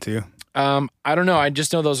later on too? I don't know. I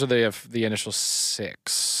just know those are the initial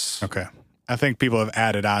 6. Okay. I think people have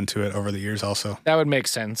added on to it over the years also. That would make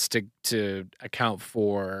sense to account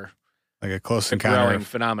for like a close encounter growing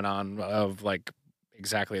phenomenon of like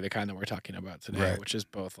exactly the kind that we're talking about today, which is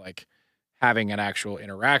both like having an actual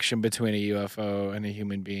interaction between a UFO and a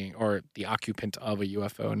human being, or the occupant of a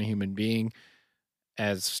UFO and a human being,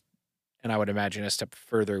 and I would imagine a step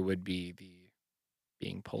further would be the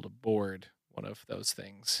being pulled aboard one of those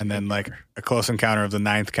things. And then like a close encounter of the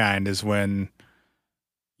 9th kind is when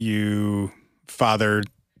you father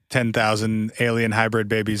 10,000 alien hybrid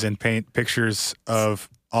babies and paint pictures of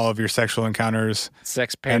all of your sexual encounters.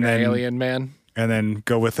 Sex painter alien man. And then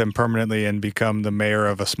go with them permanently and become the mayor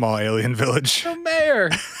of a small alien village. The mayor.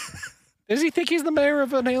 Does he think he's the mayor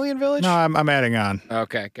of an alien village? No, I'm adding on.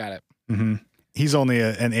 Okay, got it. Mm-hmm. He's only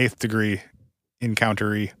an 8th degree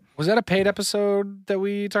encountery. Was that a paid episode that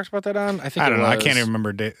we talked about that on? I don't know. I can't even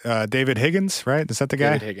remember. David Higgins, right? Is that the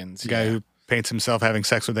guy? David Higgins. The guy who paints himself having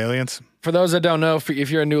sex with aliens. For those that don't know,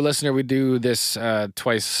 if you're a new listener, we do this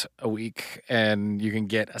twice a week, and you can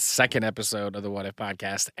get a second episode of the What If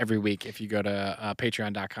Podcast every week if you go to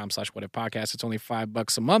patreon.com/whatifpodcast. It's only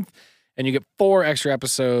 $5 a month, and you get 4 extra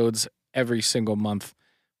episodes every single month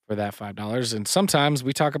for that $5. And sometimes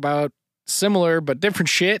we talk about similar but different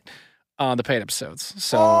shit on the paid episodes.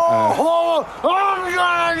 So,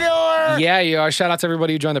 yeah, shout out to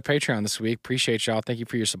everybody who joined the Patreon this week. Appreciate y'all. Thank you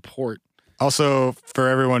for your support. Also, for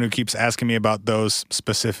everyone who keeps asking me about those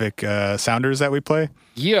specific sounders that we play,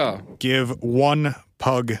 give one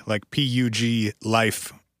pug, like PUG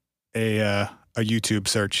life, a YouTube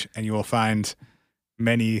search, and you will find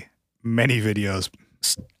many videos.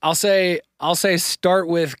 I'll say start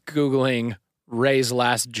with Googling Ray's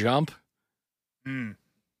last jump.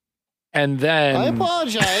 And then I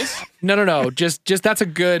apologize. No. Just that's a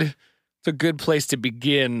good place to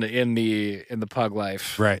begin in the pug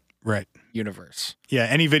life. Right. Universe. Yeah,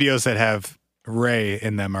 any videos that have Ray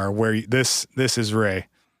in them are where this is Ray.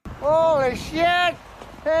 Holy shit!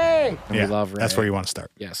 Hey, and we love Ray. That's where you want to start.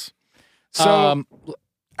 Yes. So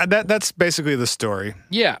that's basically the story.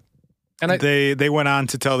 Yeah, and they went on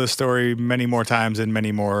to tell this story many more times in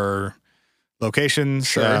many more locations.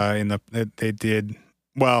 Sure. They did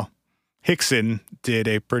well. Hickson did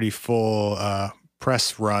a pretty full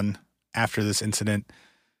press run after this incident.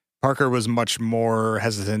 Parker was much more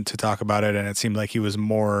hesitant to talk about it, and it seemed like he was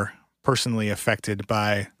more personally affected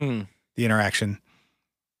by the interaction.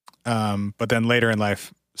 but then later in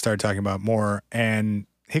life started talking about more. And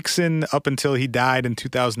Hickson, up until he died in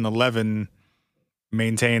 2011,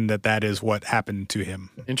 maintained that is what happened to him.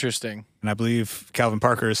 Interesting. And I believe Calvin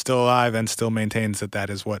Parker is still alive and still maintains that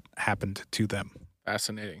is what happened to them.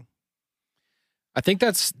 Fascinating. I think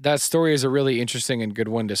that story is a really interesting and good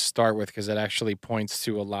one to start with because it actually points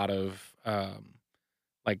to a lot of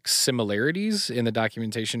like similarities in the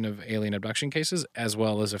documentation of alien abduction cases, as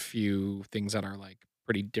well as a few things that are like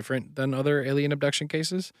pretty different than other alien abduction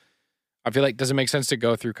cases. I feel like, does it make sense to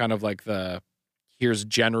go through kind of like here's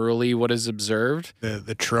generally what is observed?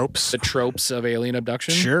 The tropes. The tropes of alien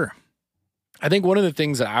abduction? Sure. I think one of the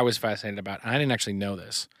things that I was fascinated about, and I didn't actually know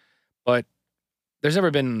this, but there's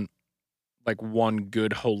never been like one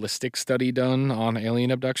good holistic study done on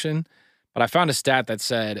alien abduction. But I found a stat that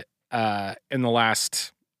said in the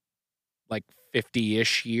last like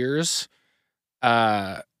 50-ish years,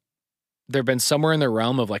 there have been somewhere in the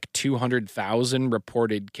realm of like 200,000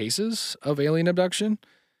 reported cases of alien abduction,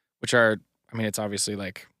 which are, I mean, it's obviously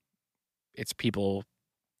like, it's people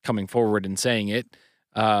coming forward and saying it.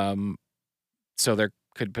 So there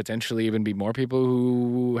could potentially even be more people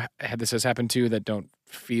who this has happened to that don't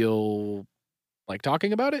feel like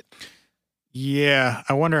talking about it. Yeah.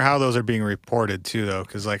 I wonder how those are being reported too, though.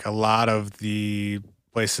 Cause like a lot of the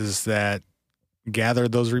places that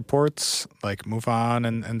gathered those reports, like MUFON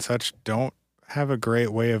and such, don't have a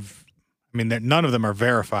great way of, I mean, none of them are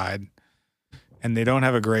verified, and they don't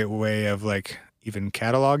have a great way of like even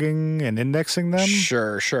cataloging and indexing them.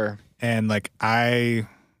 Sure. And like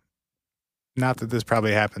not that this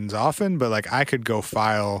probably happens often, but like I could go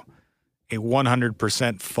file a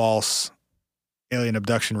 100% false alien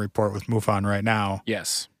abduction report with MUFON right now.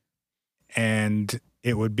 Yes. And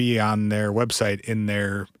it would be on their website in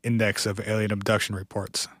their index of alien abduction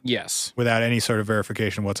reports. Yes. Without any sort of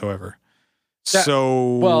verification whatsoever.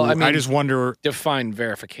 I just wonder. Define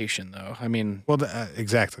verification, though. I mean. Well,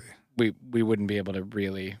 exactly. We wouldn't be able to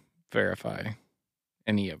really verify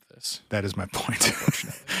any of this. That is my point.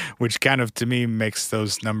 Which kind of, to me, makes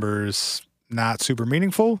those numbers not super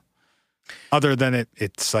meaningful. Other than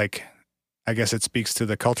it's like, I guess it speaks to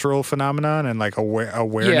the cultural phenomenon and like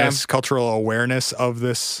awareness, cultural awareness of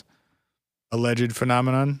this alleged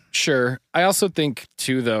phenomenon. Sure. I also think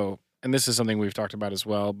too, though, and this is something we've talked about as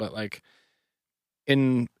well, but like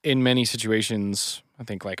in many situations, I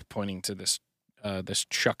think like pointing to this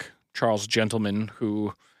Chuck Charles gentleman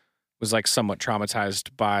who was like somewhat traumatized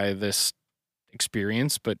by this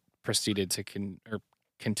experience, but proceeded to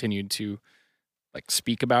continued to like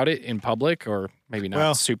speak about it in public, or maybe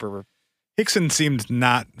not super.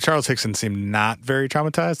 Charles Hickson seemed not very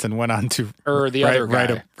traumatized and went on to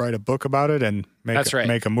write a book about it and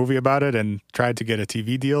make a movie about it and tried to get a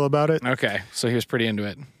TV deal about it. Okay. So he was pretty into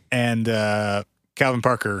it. And Calvin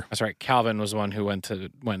Parker. That's right. Calvin was the one who went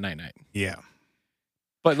night-night. Yeah.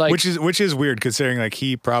 But like, which is weird considering like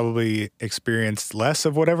he probably experienced less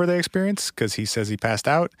of whatever they experienced, because he says he passed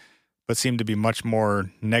out, but seemed to be much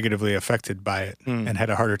more negatively affected by it and had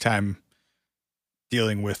a harder time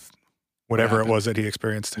dealing with whatever it was that he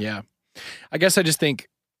experienced. Yeah. I guess I just think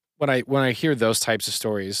when I hear those types of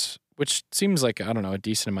stories, which seems like, I don't know, a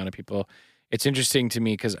decent amount of people, it's interesting to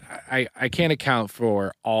me because I can't account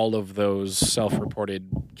for all of those self-reported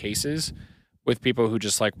cases with people who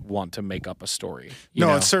just like want to make up a story. You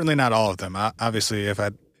know? It's certainly not all of them. Obviously, if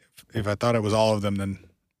I thought it was all of them, then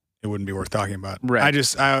it wouldn't be worth talking about.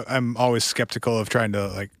 Right. I'm always skeptical of trying to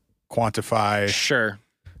like quantify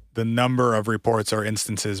the number of reports or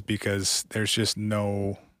instances, because there's just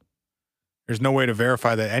no way to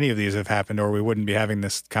verify that any of these have happened, or we wouldn't be having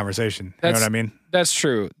this conversation. You know what I mean? That's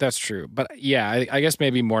true. But yeah, I guess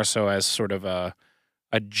maybe more so as sort of a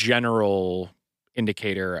general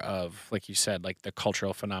indicator of, like you said, like the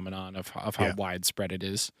cultural phenomenon of how widespread it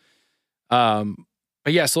is. But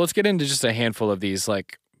yeah, so let's get into just a handful of these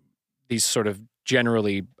sort of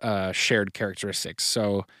generally shared characteristics.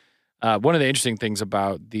 So one of the interesting things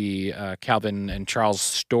about the Calvin and Charles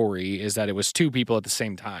story is that it was two people at the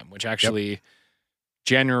same time, which actually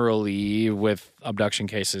generally with abduction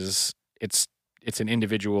cases, it's an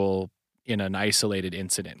individual in an isolated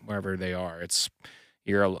incident wherever they are.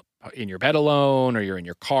 You're in your bed alone, or you're in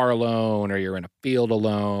your car alone, or you're in a field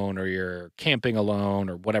alone, or you're camping alone,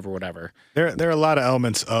 or whatever. There are a lot of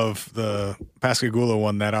elements of the Pascagoula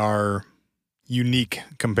one that are unique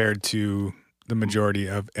compared to the majority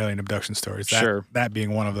of alien abduction stories. That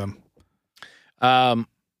being one of them.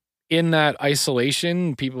 In that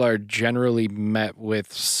isolation, people are generally met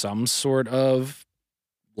with some sort of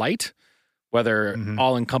light, whether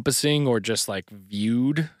all-encompassing or just like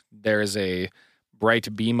viewed. There is a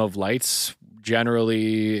bright beam of lights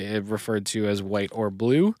generally referred to as white or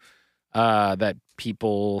blue, that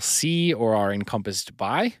people see or are encompassed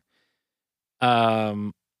by.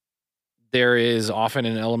 There is often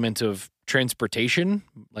an element of transportation,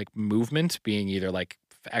 like movement, being either like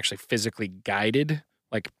actually physically guided.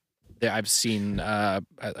 Like I've seen a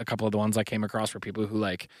couple of the ones I came across were people who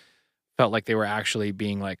like felt like they were actually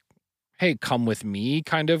being like, hey, come with me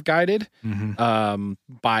kind of guided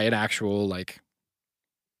by an actual like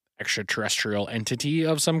extraterrestrial entity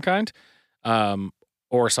of some kind.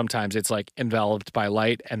 Or sometimes it's like enveloped by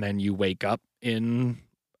light and then you wake up in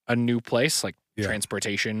a new place, like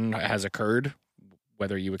transportation has occurred,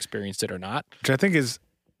 whether you experienced it or not. Which I think is,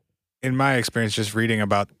 in my experience, just reading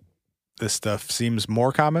about this stuff seems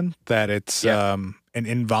more common, that it's an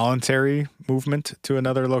involuntary movement to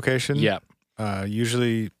another location. Yeah.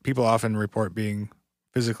 Usually people often report being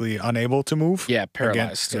physically unable to move. Yeah,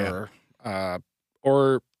 paralyzed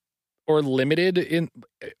or limited in.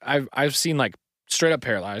 I've seen like straight up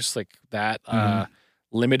paralyzed like that,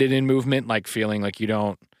 limited in movement, like feeling like you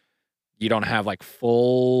don't have like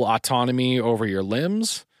full autonomy over your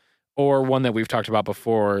limbs, or one that we've talked about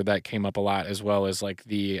before that came up a lot as well as like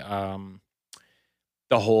the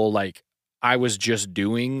whole like I was just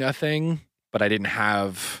doing a thing, but I didn't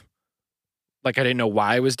know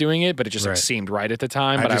why I was doing it, but it just like seemed right at the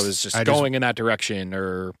time. I was just going in that direction,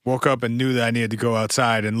 or woke up and knew that I needed to go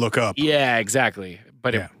outside and look up. Yeah, exactly.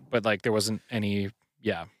 But but like there wasn't any.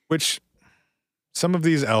 Yeah. Which some of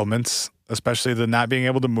these elements, especially the not being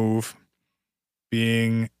able to move,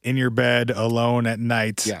 being in your bed alone at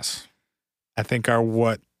night. Yes. I think are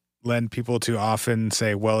what lend people to often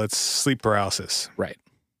say, well, it's sleep paralysis. Right.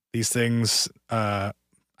 These things,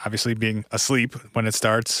 obviously being asleep when it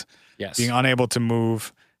starts. Yes. Being unable to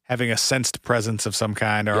move, having a sensed presence of some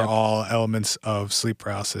kind are all elements of sleep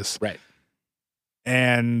paralysis. Right.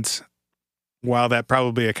 And while that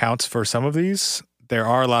probably accounts for some of these, there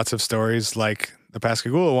are lots of stories like the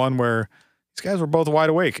Pascagoula one where these guys were both wide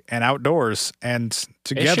awake and outdoors and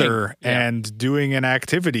together and doing an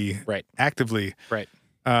activity actively. Right.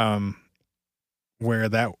 Where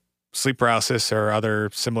that sleep paralysis or other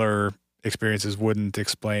similar experiences wouldn't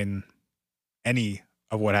explain any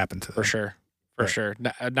of what happened to them. For sure. For sure.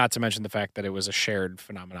 Not to mention the fact that it was a shared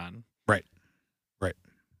phenomenon. Right.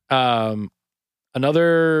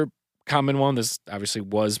 Another common one, this obviously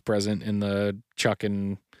was present in the Chuck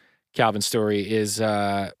and Calvin story, is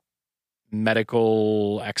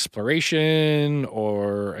medical exploration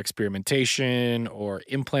or experimentation or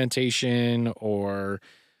implantation or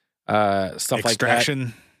stuff like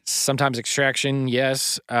that. Sometimes extraction,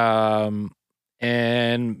 yes.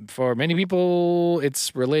 And for many people,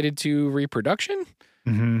 it's related to reproduction,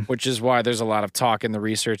 which is why there's a lot of talk in the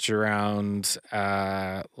research around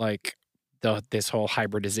like this whole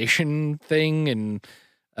hybridization thing. And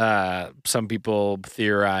some people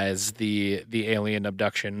theorize the alien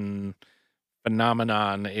abduction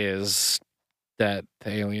phenomenon is that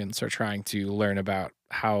the aliens are trying to learn about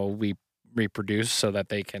how we reproduce so that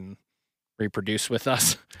they can reproduce with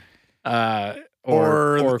us.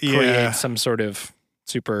 Or create some sort of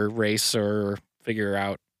super race or figure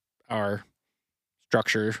out our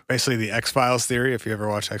structure. Basically the X-Files theory, if you ever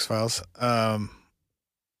watch X-Files.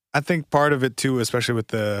 I think part of it too, especially with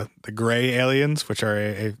the gray aliens, which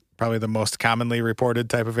are probably the most commonly reported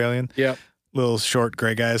type of alien. Yep. Little short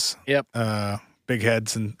gray guys. Yep. Big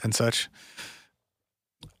heads and such.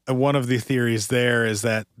 One of the theories there is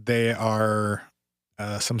that they are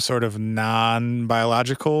some sort of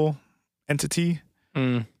non-biological entity,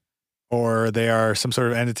 or they are some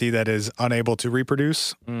sort of entity that is unable to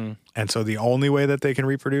reproduce. And so the only way that they can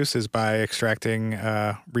reproduce is by extracting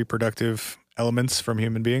reproductive elements from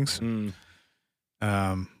human beings.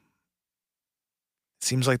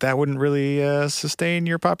 Seems like that wouldn't really sustain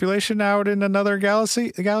your population out in another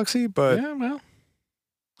galaxy, but yeah, well,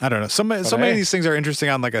 I don't know. So many of these things are interesting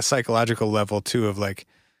on like a psychological level too, of like,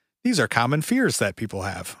 these are common fears that people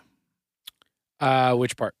have.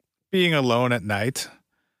 Which part? Being alone at night.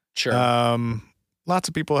 Sure. Lots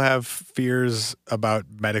of people have fears about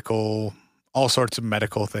all sorts of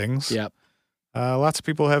medical things. Yep. Lots of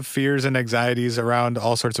people have fears and anxieties around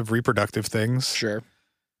all sorts of reproductive things. Sure.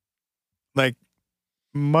 Like,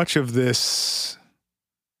 much of this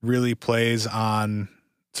really plays on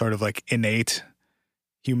sort of like innate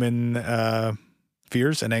human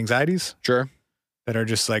fears and anxieties. Sure. That are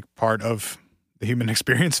just like part of the human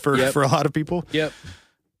experience for a lot of people. Yep.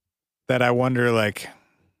 That I wonder, like,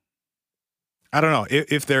 I don't know,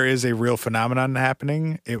 if there is a real phenomenon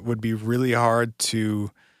happening, it would be really hard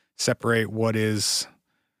to separate what is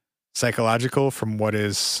psychological from what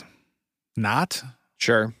is not.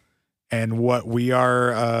 Sure. and what we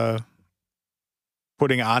are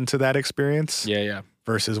putting onto that experience. Yeah.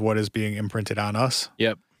 Versus what is being imprinted on us.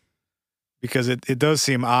 Yep. Because it does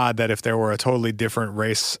seem odd that if there were a totally different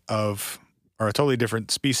race or a totally different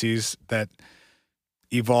species that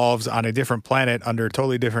evolves on a different planet under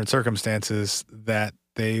totally different circumstances, that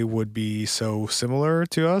they would be so similar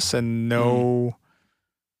to us and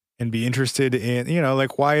and be interested in,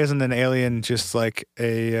 like, why isn't an alien just like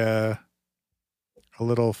a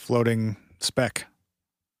little floating speck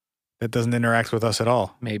that doesn't interact with us at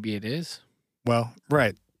all? Maybe it is. Well,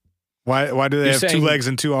 right. Why do they have 2 legs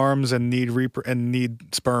and 2 arms and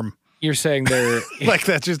need sperm? You're saying they're like,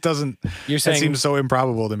 that just doesn't. That seems so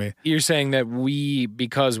improbable to me. You're saying that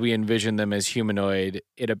because we envision them as humanoid,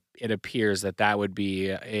 it appears that would be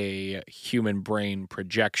a human brain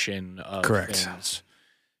projection of things.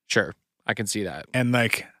 Sure, I can see that. And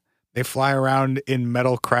like, they fly around in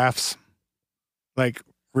metal crafts. Like,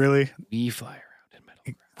 really? We fly around in metal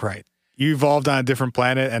crafts. Right. You evolved on a different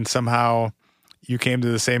planet, and somehow you came to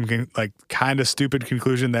the same kind of stupid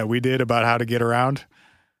conclusion that we did about how to get around.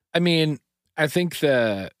 I mean, I think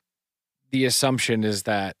the assumption is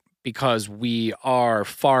that because we are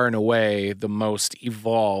far and away the most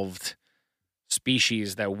evolved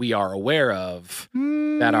species that we are aware of,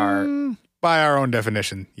 that are by our own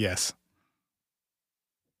definition, yes.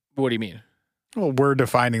 What do you mean? Well, we're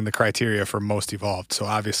defining the criteria for most evolved, so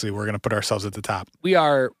obviously we're going to put ourselves at the top. We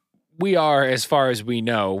are, as far as we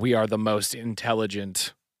know, we are the most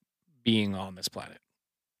intelligent being on this planet.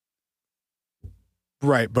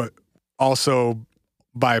 Right, but also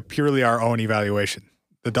by purely our own evaluation.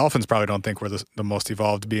 The dolphins probably don't think we're the most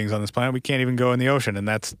evolved beings on this planet. We can't even go in the ocean, and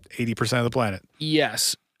that's 80% of the planet.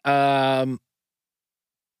 Yes. But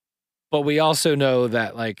we also know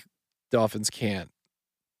that, like, dolphins can't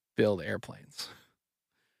build airplanes.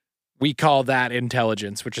 We call that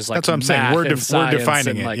intelligence, which is like, that's what I'm saying. We're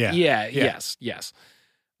defining it. Like, yeah. Yes.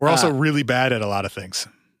 We're also really bad at a lot of things.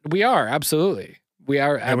 We are, absolutely. We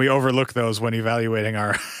are, and we overlook those when evaluating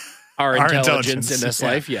our intelligence in this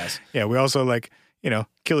life. Yes. Yeah. We also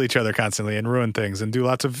kill each other constantly and ruin things and do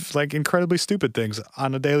lots of like incredibly stupid things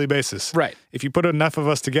on a daily basis. Right. If you put enough of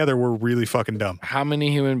us together, we're really fucking dumb. How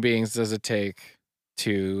many human beings does it take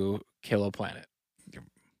to kill a planet?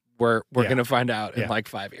 We're going to find out in like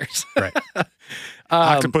 5 years. Right.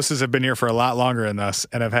 Octopuses have been here for a lot longer than us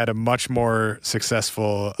and have had a much more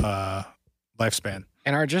successful lifespan.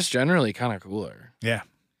 And are just generally kind of cooler. Yeah.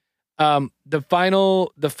 The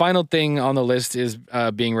final thing on the list is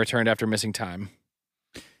being returned after missing time,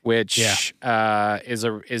 which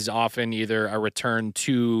is often either a return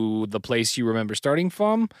to the place you remember starting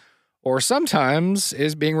from, or sometimes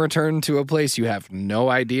is being returned to a place you have no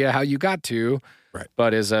idea how you got to. Right.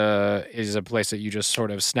 But is a place that you just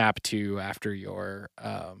sort of snap to after your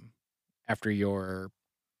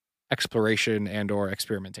exploration and or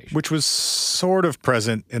experimentation, which was sort of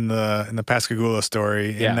present in the Pascagoula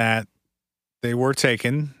story in that they were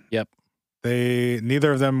taken. Yep.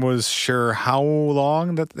 Neither of them was sure how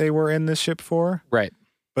long that they were in this ship for. Right.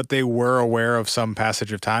 But they were aware of some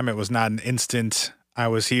passage of time. It was not an instant, I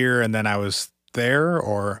was here and then I was there,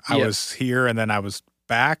 or I was here and then I was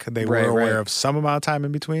back. They were aware of some amount of time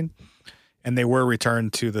in between, and they were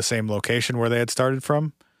returned to the same location where they had started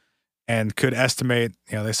from, and could estimate,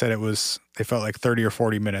 they said they felt like 30 or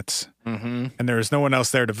 40 minutes. Mm-hmm. And there was no one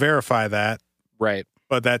else there to verify that. Right.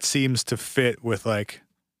 But that seems to fit with like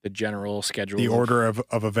the general schedule, the order of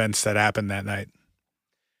events that happened that night.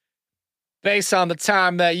 Based on the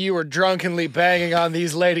time that you were drunkenly banging on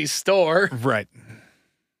these ladies' store. Right.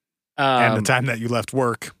 And the time that you left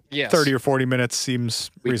work. Yes. 30 or 40 minutes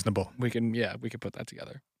seems reasonable. We can put that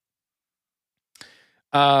together.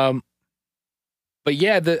 But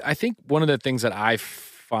yeah, I think one of the things that I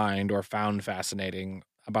found fascinating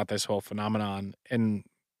about this whole phenomenon, and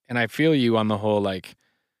I feel you on the whole, like,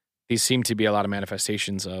 these seem to be a lot of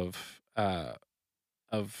manifestations of kind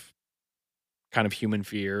of human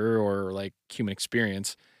fear or like human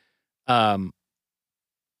experience. But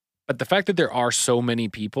the fact that there are so many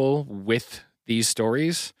people with these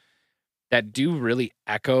stories that do really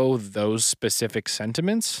echo those specific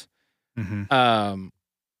sentiments,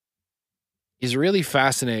 is really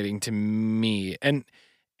fascinating to me, and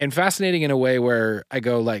fascinating in a way where I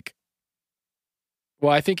go like,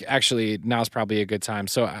 well, I think actually now's probably a good time.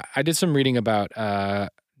 So I did some reading about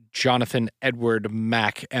Jonathan Edward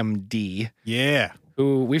Mack, MD. Yeah.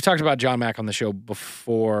 Who we've talked about John Mack on the show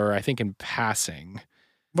before, I think in passing.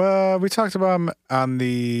 Well, we talked about him on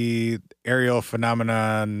the aerial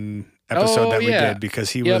phenomenon episode we did, because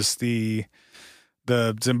he was the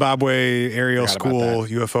Zimbabwe aerial school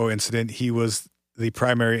UFO incident. He was the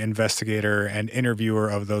primary investigator and interviewer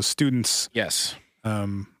of those students. Yes.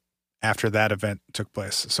 After that event took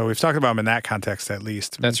place. So we've talked about him in that context at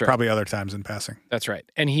least. That's right. Probably other times in passing. That's right.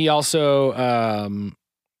 And he also,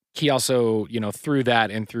 through that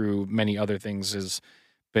and through many other things has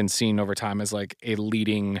been seen over time as like a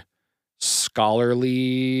leading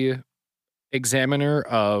scholarly examiner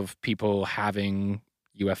of people having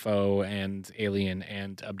UFO and alien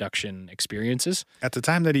and abduction experiences. At the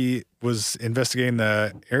time that he was investigating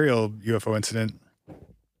the aerial UFO incident,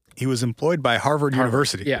 he was employed by Harvard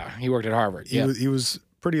University. Yeah, he worked at Harvard. He was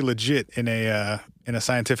pretty legit in a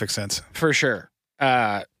scientific sense. For sure.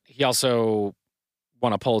 He also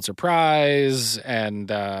won a Pulitzer Prize and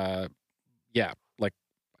like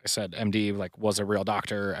I said, MD, like was a real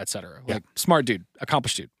doctor, etc. Like smart dude,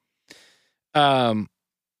 accomplished dude. And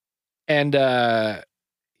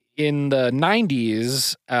in the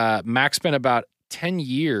 90s, Mack spent about 10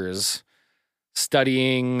 years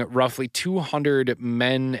studying roughly 200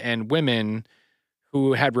 men and women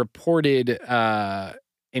who had reported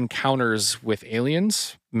encounters with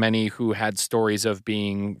aliens, many who had stories of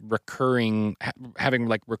being having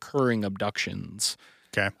recurring abductions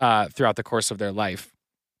throughout the course of their life.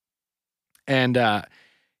 And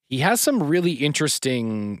he has some really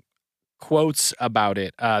interesting quotes about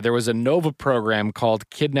it. There was a NOVA program called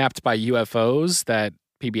Kidnapped by UFOs that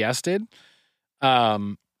PBS did,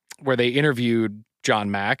 where they interviewed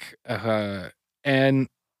John Mack. And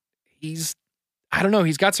he's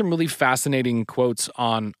got some really fascinating quotes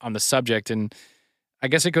on the subject. And I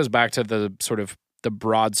guess it goes back to the sort of the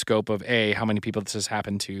broad scope of A, how many people this has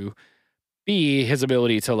happened to, B, his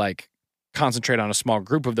ability to like concentrate on a small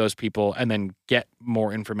group of those people and then get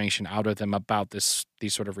more information out of them about these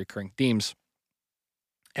sort of recurring themes.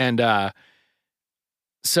 And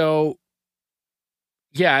so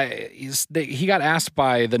yeah, he got asked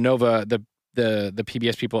by the NOVA, the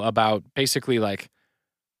PBS people about basically like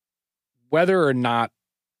whether or not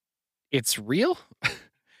it's real.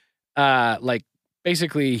 Like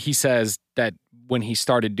basically he says that when he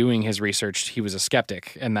started doing his research, he was a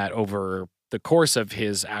skeptic, and that over the course of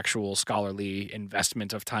his actual scholarly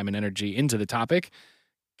investment of time and energy into the topic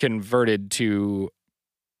converted to,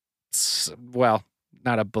 well,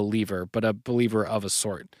 not a believer, but a believer of a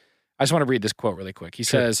sort. I just want to read this quote really quick. He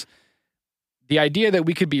says, "The idea that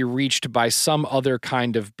we could be reached by some other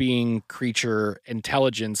kind of being, creature,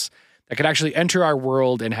 intelligence that could actually enter our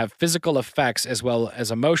world and have physical effects as well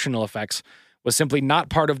as emotional effects was simply not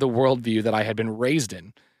part of the worldview that I had been raised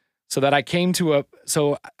in. So I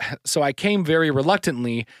came very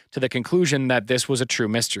reluctantly to the conclusion that this was a true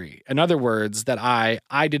mystery. In other words, that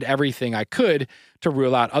I did everything I could to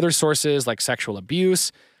rule out other sources like sexual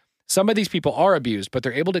abuse. Some of these people are abused, but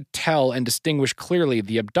they're able to tell and distinguish clearly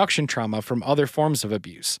the abduction trauma from other forms of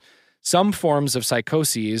abuse. Some forms of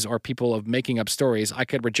psychoses or people of making up stories, I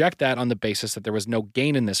could reject that on the basis that there was no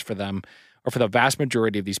gain in this for them or for the vast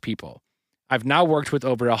majority of these people. I've now worked with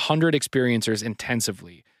over 100 experiencers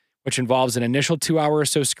intensively, which involves an initial 2-hour or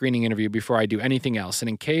so screening interview before I do anything else. And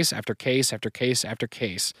in case after case after case after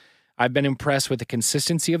case, I've been impressed with the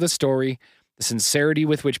consistency of the story, the sincerity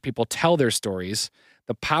with which people tell their stories,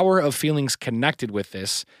 the power of feelings connected with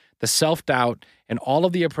this, the self-doubt, and all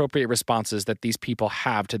of the appropriate responses that these people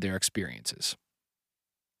have to their experiences."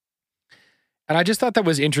 And I just thought that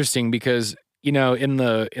was interesting because, you know, in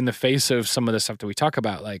the face of some of the stuff that we talk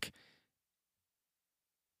about, like,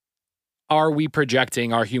 are we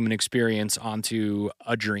projecting our human experience onto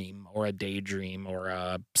a dream or a daydream or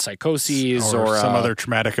a psychosis or some other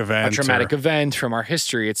traumatic event, event from our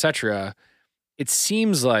history, etc.? It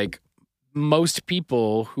seems like most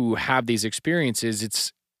people who have these experiences,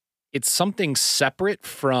 it's something separate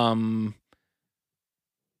from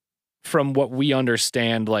what we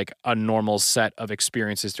understand like a normal set of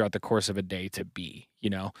experiences throughout the course of a day to be, you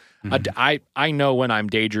know. Mm-hmm. I know when I'm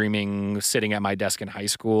daydreaming sitting at my desk in high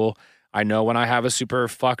school. I know when I have a super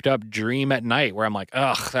fucked up dream at night where I'm like,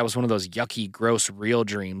 ugh, that was one of those yucky, gross, real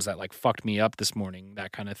dreams that like fucked me up this morning,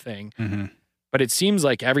 that kind of thing. Mm-hmm. But it seems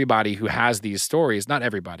like everybody who has these stories, not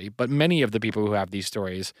everybody, but many of the people who have these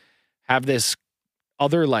stories have this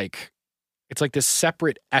other, like, it's like this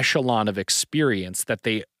separate echelon of experience that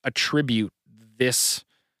they attribute this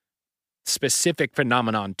specific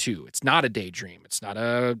phenomenon to. It's not a daydream. It's not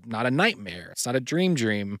a nightmare. It's not a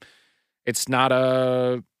dream. It's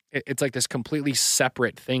like this completely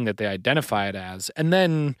separate thing that they identify it as. And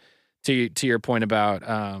then to your point about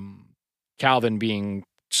Calvin being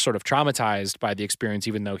sort of traumatized by the experience,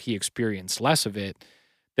 even though he experienced less of it,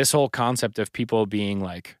 this whole concept of people being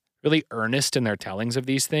like really earnest in their tellings of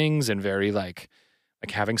these things and very like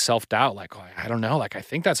like having self-doubt, like, oh, I don't know, like I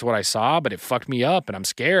think that's what I saw, but it fucked me up and I'm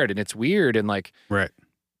scared and it's weird. And like, right.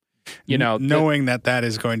 You know, knowing that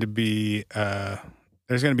is going to be,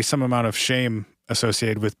 there's going to be some amount of shame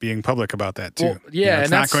associated with being public about that too. Well, yeah.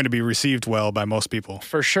 It's not going to be received well by most people.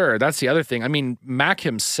 For sure. That's the other thing. I mean, Mack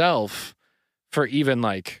himself, for even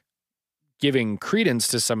like giving credence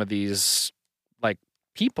to some of these like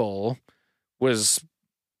people, was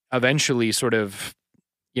eventually sort of,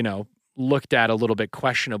 you know, looked at a little bit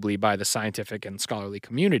questionably by the scientific and scholarly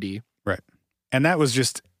community. Right. And that was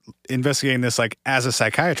just investigating this like as a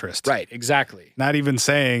psychiatrist. Right, exactly. Not even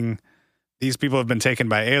saying these people have been taken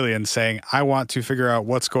by aliens, saying I want to figure out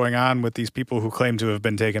what's going on with these people who claim to have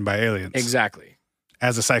been taken by aliens. Exactly.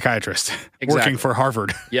 As a psychiatrist Exactly. working for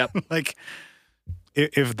Harvard. Yep. Like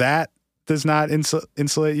if that does not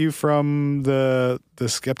insulate you from the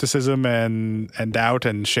skepticism and doubt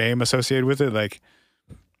and shame associated with it, like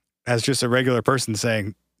as just a regular person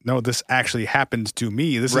saying, no, this actually happened to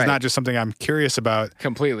me. This is not just something I'm curious about.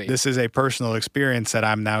 Completely. This is a personal experience that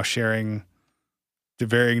I'm now sharing to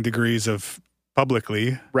varying degrees of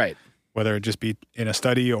publicly. Right. Whether it just be in a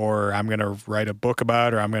study or I'm going to write a book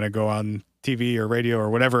about, or I'm going to go on TV or radio or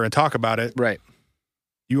whatever and talk about it. Right.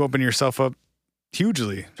 You open yourself up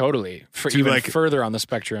hugely. Totally. For even like, further on the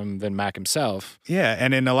spectrum than Mack himself. Yeah.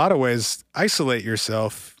 And in a lot of ways, isolate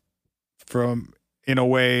yourself from, in a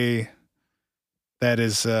way that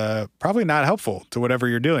is probably not helpful to whatever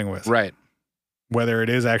you're dealing with. Right. Whether it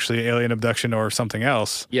is actually alien abduction or something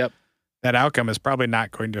else. Yep. That outcome is probably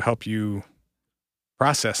not going to help you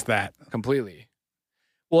process that. Completely.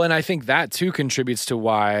 Well, and I think that too contributes to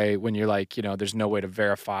why when you're like, you know, there's no way to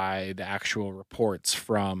verify the actual reports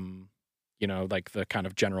from, you know, like the kind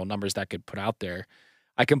of general numbers that get put out there.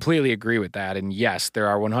 I completely agree with that. And yes, there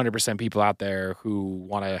are 100% people out there who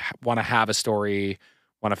want to have a story,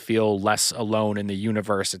 want to feel less alone in the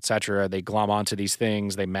universe, etc. They glom onto these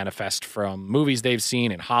things. They manifest from movies they've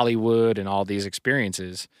seen in Hollywood and all these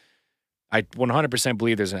experiences. I 100%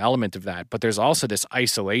 believe there's an element of that, but there's also this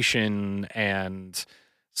isolation and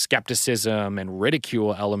skepticism and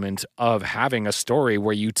ridicule element of having a story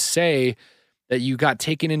where you'd say that you got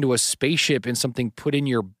taken into a spaceship and something put in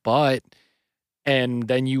your butt and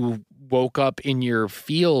then you woke up in your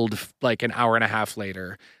field like an hour and a half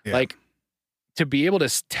later. Yeah. Like, to be able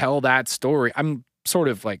to tell that story, I'm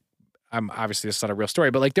obviously it's not a real story,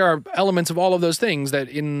 but like there are elements of all of those things that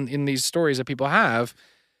in these stories that people have.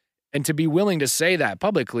 And to be willing to say that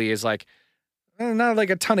publicly is like, not like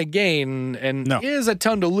a ton of gain and is a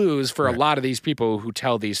ton to lose for a lot of these people who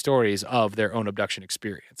tell these stories of their own abduction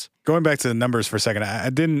experience. Going back to the numbers for a second, I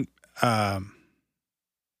didn't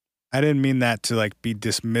mean that to like be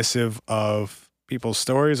dismissive of people's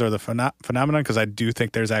stories or the phenomenon, because I do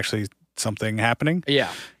think there's actually something happening.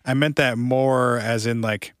 Yeah. I meant that more as in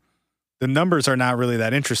like the numbers are not really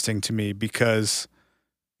that interesting to me, because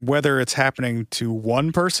whether it's happening to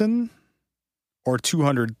one person or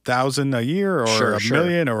 200,000 a year or a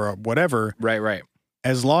million or whatever. Right.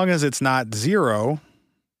 As long as it's not zero,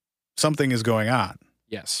 something is going on.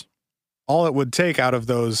 Yes. All it would take out of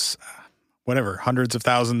those, whatever, hundreds of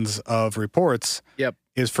thousands of reports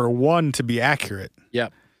is for one to be accurate.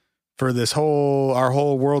 Yep. For our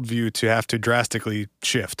whole worldview to have to drastically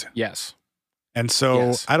shift. Yes. And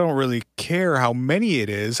so I don't really care how many it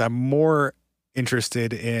is. I'm more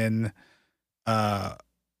interested in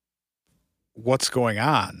what's going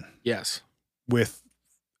on. Yes. With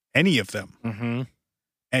any of them. Mm-hmm.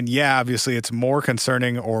 And yeah, obviously it's more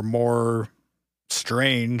concerning or more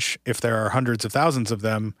strange if there are hundreds of thousands of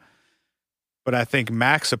them. But I think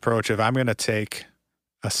Mack's approach of I'm going to take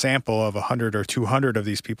a sample of 100 or 200 of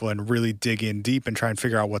these people and really dig in deep and try and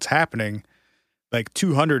figure out what's happening. Like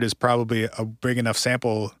 200 is probably a big enough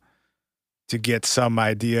sample to get some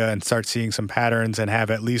idea and start seeing some patterns and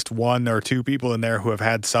have at least one or two people in there who have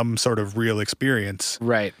had some sort of real experience.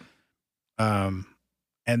 Right. And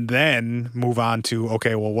then move on to,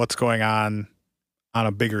 okay, well, what's going on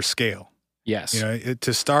a bigger scale? Yes. You know,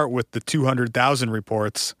 to start with the 200,000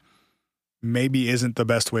 reports maybe isn't the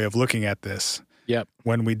best way of looking at this. Yep.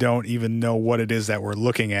 When we don't even know what it is that we're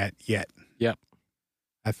looking at yet. Yep.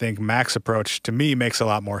 I think Mack's approach to me makes a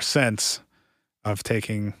lot more sense of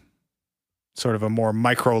taking sort of a more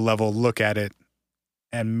micro level look at it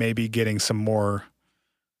and maybe getting some more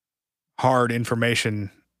hard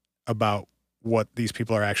information about what these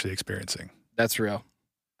people are actually experiencing. That's real.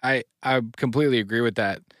 I completely agree with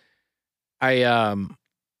that. And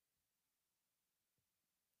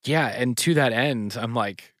to that end, I'm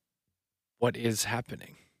like, what is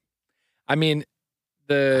happening? I mean,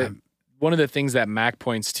 one of the things that Mack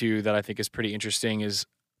points to that I think is pretty interesting is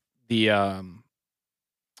the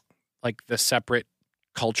like the separate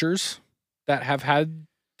cultures that have had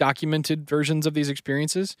documented versions of these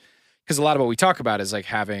experiences. Because a lot of what we talk about is like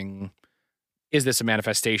is this a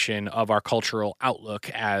manifestation of our cultural outlook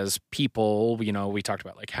as people? You know, we talked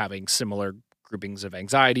about like having similar groupings of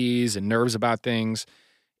anxieties and nerves about things.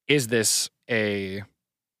 Is this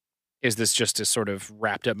just a sort of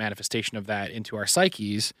wrapped up manifestation of that into our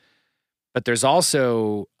psyches? But there's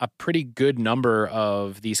also a pretty good number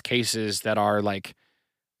of these cases that are like,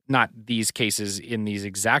 not these cases in these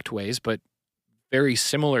exact ways, but very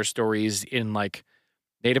similar stories in like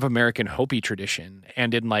Native American Hopi tradition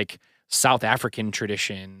and in like South African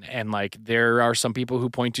tradition. And like there are some people who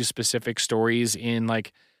point to specific stories in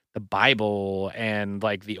like the Bible and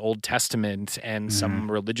like the Old Testament and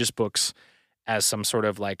some religious books as some sort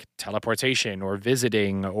of like teleportation or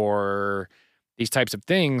visiting or these types of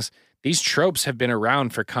things. These tropes have been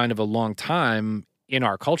around for kind of a long time in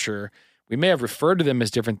our culture. We may have referred to them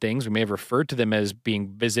as different things. We may have referred to them as being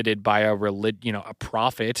visited by a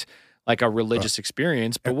prophet, like a religious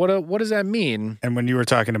experience. But what does that mean? And when you were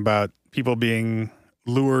talking about people being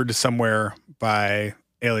lured somewhere by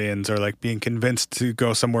aliens or like being convinced to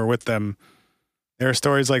go somewhere with them, there are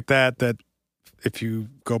stories like that if you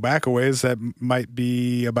go back a ways, that might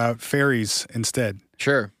be about fairies instead.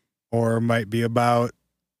 Sure. Or might be about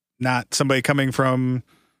not somebody coming from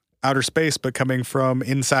outer space, but coming from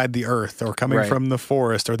inside the earth or coming from the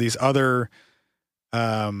forest or these other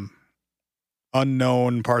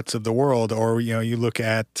unknown parts of the world. Or, you know, you look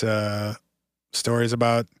at stories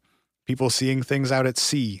about people seeing things out at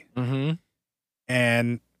sea. Mm-hmm.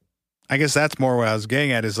 And I guess that's more what I was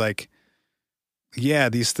getting at is like, yeah,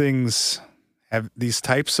 these types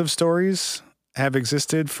of stories have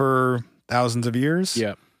existed for thousands of years.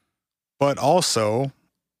 Yeah. But also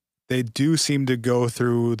they do seem to go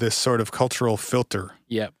through this sort of cultural filter.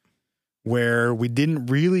 Yep. Where we didn't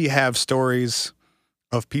really have stories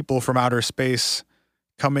of people from outer space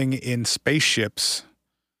coming in spaceships,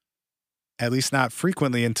 at least not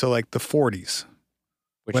frequently until like the 40s.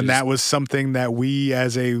 That was something that we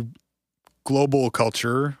as a global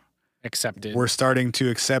culture accepted. We're starting to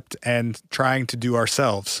accept and trying to do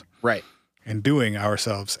ourselves. Right. And doing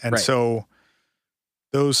ourselves. And so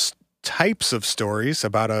those types of stories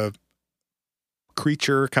about a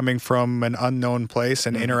creature coming from an unknown place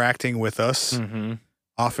and interacting with us,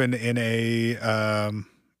 often in a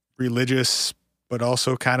religious but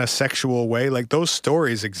also kind of sexual way, like those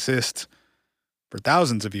stories exist for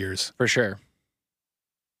thousands of years. For sure.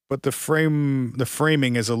 But the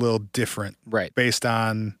framing is a little different. Right. Based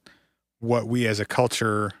on what we as a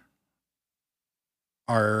culture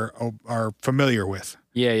are familiar with.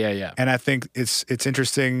 Yeah. And I think it's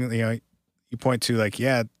interesting, you know, you point to like,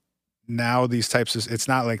 yeah, now these types of, it's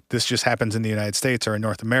not like this just happens in the United States or in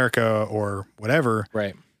North America or whatever.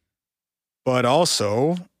 Right. But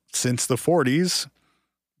also, since the 40s,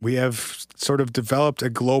 we have sort of developed a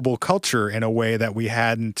global culture in a way that we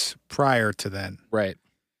hadn't prior to then. Right.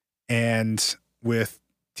 And with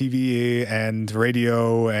TV and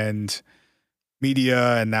radio and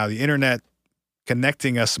media and now the internet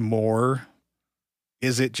connecting us more,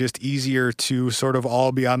 is it just easier to sort of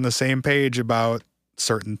all be on the same page about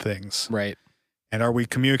certain things? Right. And are we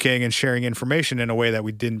communicating and sharing information in a way that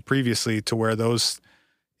we didn't previously, to where those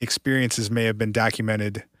experiences may have been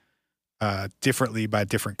documented differently by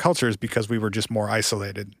different cultures because we were just more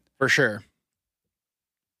isolated? For sure.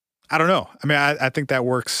 I don't know. I mean, I think that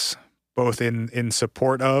works both in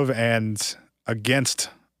support of and against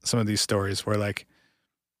some of these stories where like,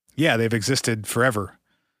 yeah, they've existed forever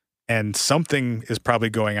and something is probably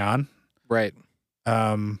going on. Right.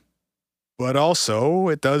 But also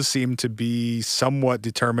it does seem to be somewhat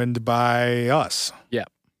determined by us. Yeah.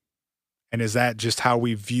 And is that just how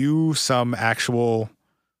we view some actual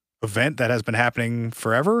event that has been happening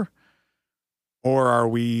forever? Or are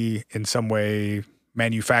we in some way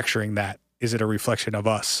manufacturing that? Is it a reflection of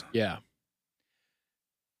us? Yeah.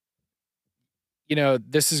 You know,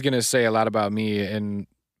 this is going to say a lot about me and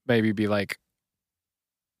maybe be like,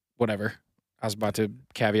 whatever. I was about to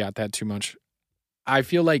caveat that too much. I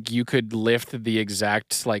feel like you could lift the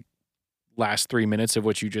exact like last 3 minutes of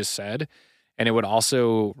what you just said, and it would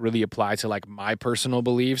also really apply to like my personal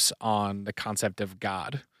beliefs on the concept of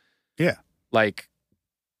God. Yeah. Like,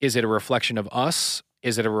 is it a reflection of us?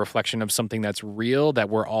 Is it a reflection of something that's real that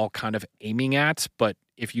we're all kind of aiming at? But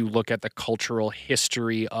if you look at the cultural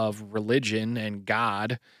history of religion and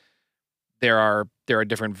God, there are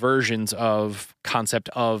different versions of concept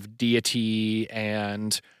of deity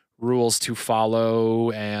and rules to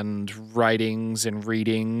follow and writings and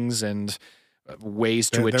readings and ways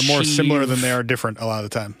to achieve. They're more similar than they are different a lot of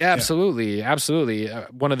the time. Absolutely. Yeah. Absolutely.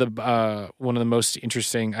 One of the most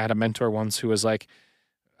interesting, I had a mentor once who was like,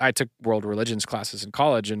 I took world religions classes in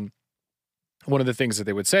college, and one of the things that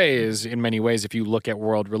they would say is, in many ways, if you look at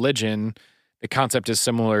world religion, the concept is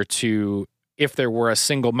similar to if there were a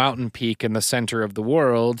single mountain peak in the center of the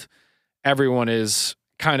world, everyone is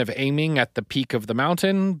kind of aiming at the peak of the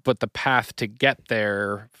mountain, but the path to get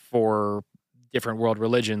there for different world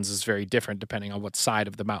religions is very different depending on what side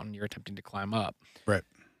of the mountain you're attempting to climb up. Right.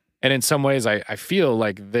 And in some ways, I feel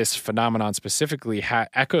like this phenomenon specifically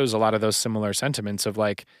echoes a lot of those similar sentiments of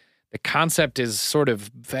like, the concept is sort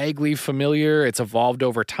of vaguely familiar. It's evolved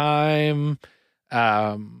over time.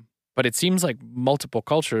 But it seems like multiple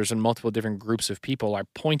cultures and multiple different groups of people are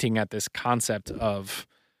pointing at this concept of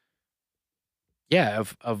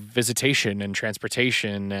visitation and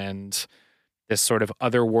transportation and this sort of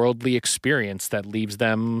otherworldly experience that leaves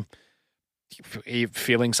them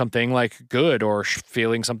feeling something like good or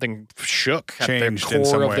feeling something shook at their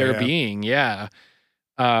core of their being. Yeah.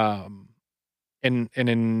 And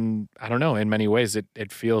in, I don't know, in many ways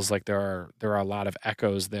it feels like there are a lot of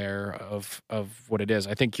echoes there of what it is.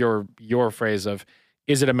 I think your phrase of,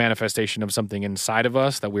 is it a manifestation of something inside of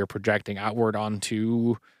us that we're projecting outward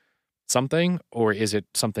onto something, or is it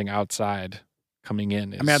something outside coming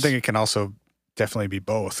in? I think it can also definitely be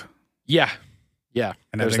both. Yeah. Yeah.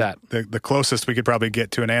 And there's I think the closest we could probably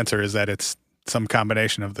get to an answer is that it's some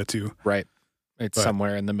combination of the two. Right. It's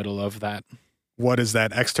somewhere in the middle of that. What is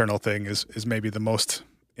that external thing is maybe the most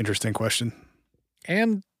interesting question.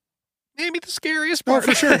 And maybe the scariest part. Oh,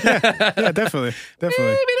 for sure. Yeah, definitely. Maybe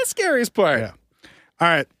the scariest part. Yeah. All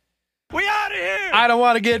right. We out of here. I don't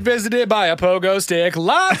want to get visited by a pogo stick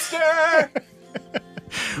lobster.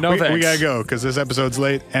 No thanks. We got to go because this episode's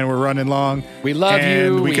late and we're running long. We love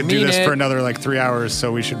you. We could do this for another like 3 hours,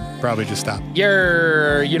 so we should probably just stop.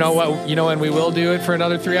 You know what? You know when we will do it for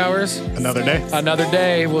another 3 hours? Another day? Another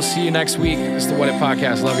day. We'll see you next week. It's the What If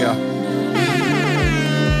Podcast. Love y'all.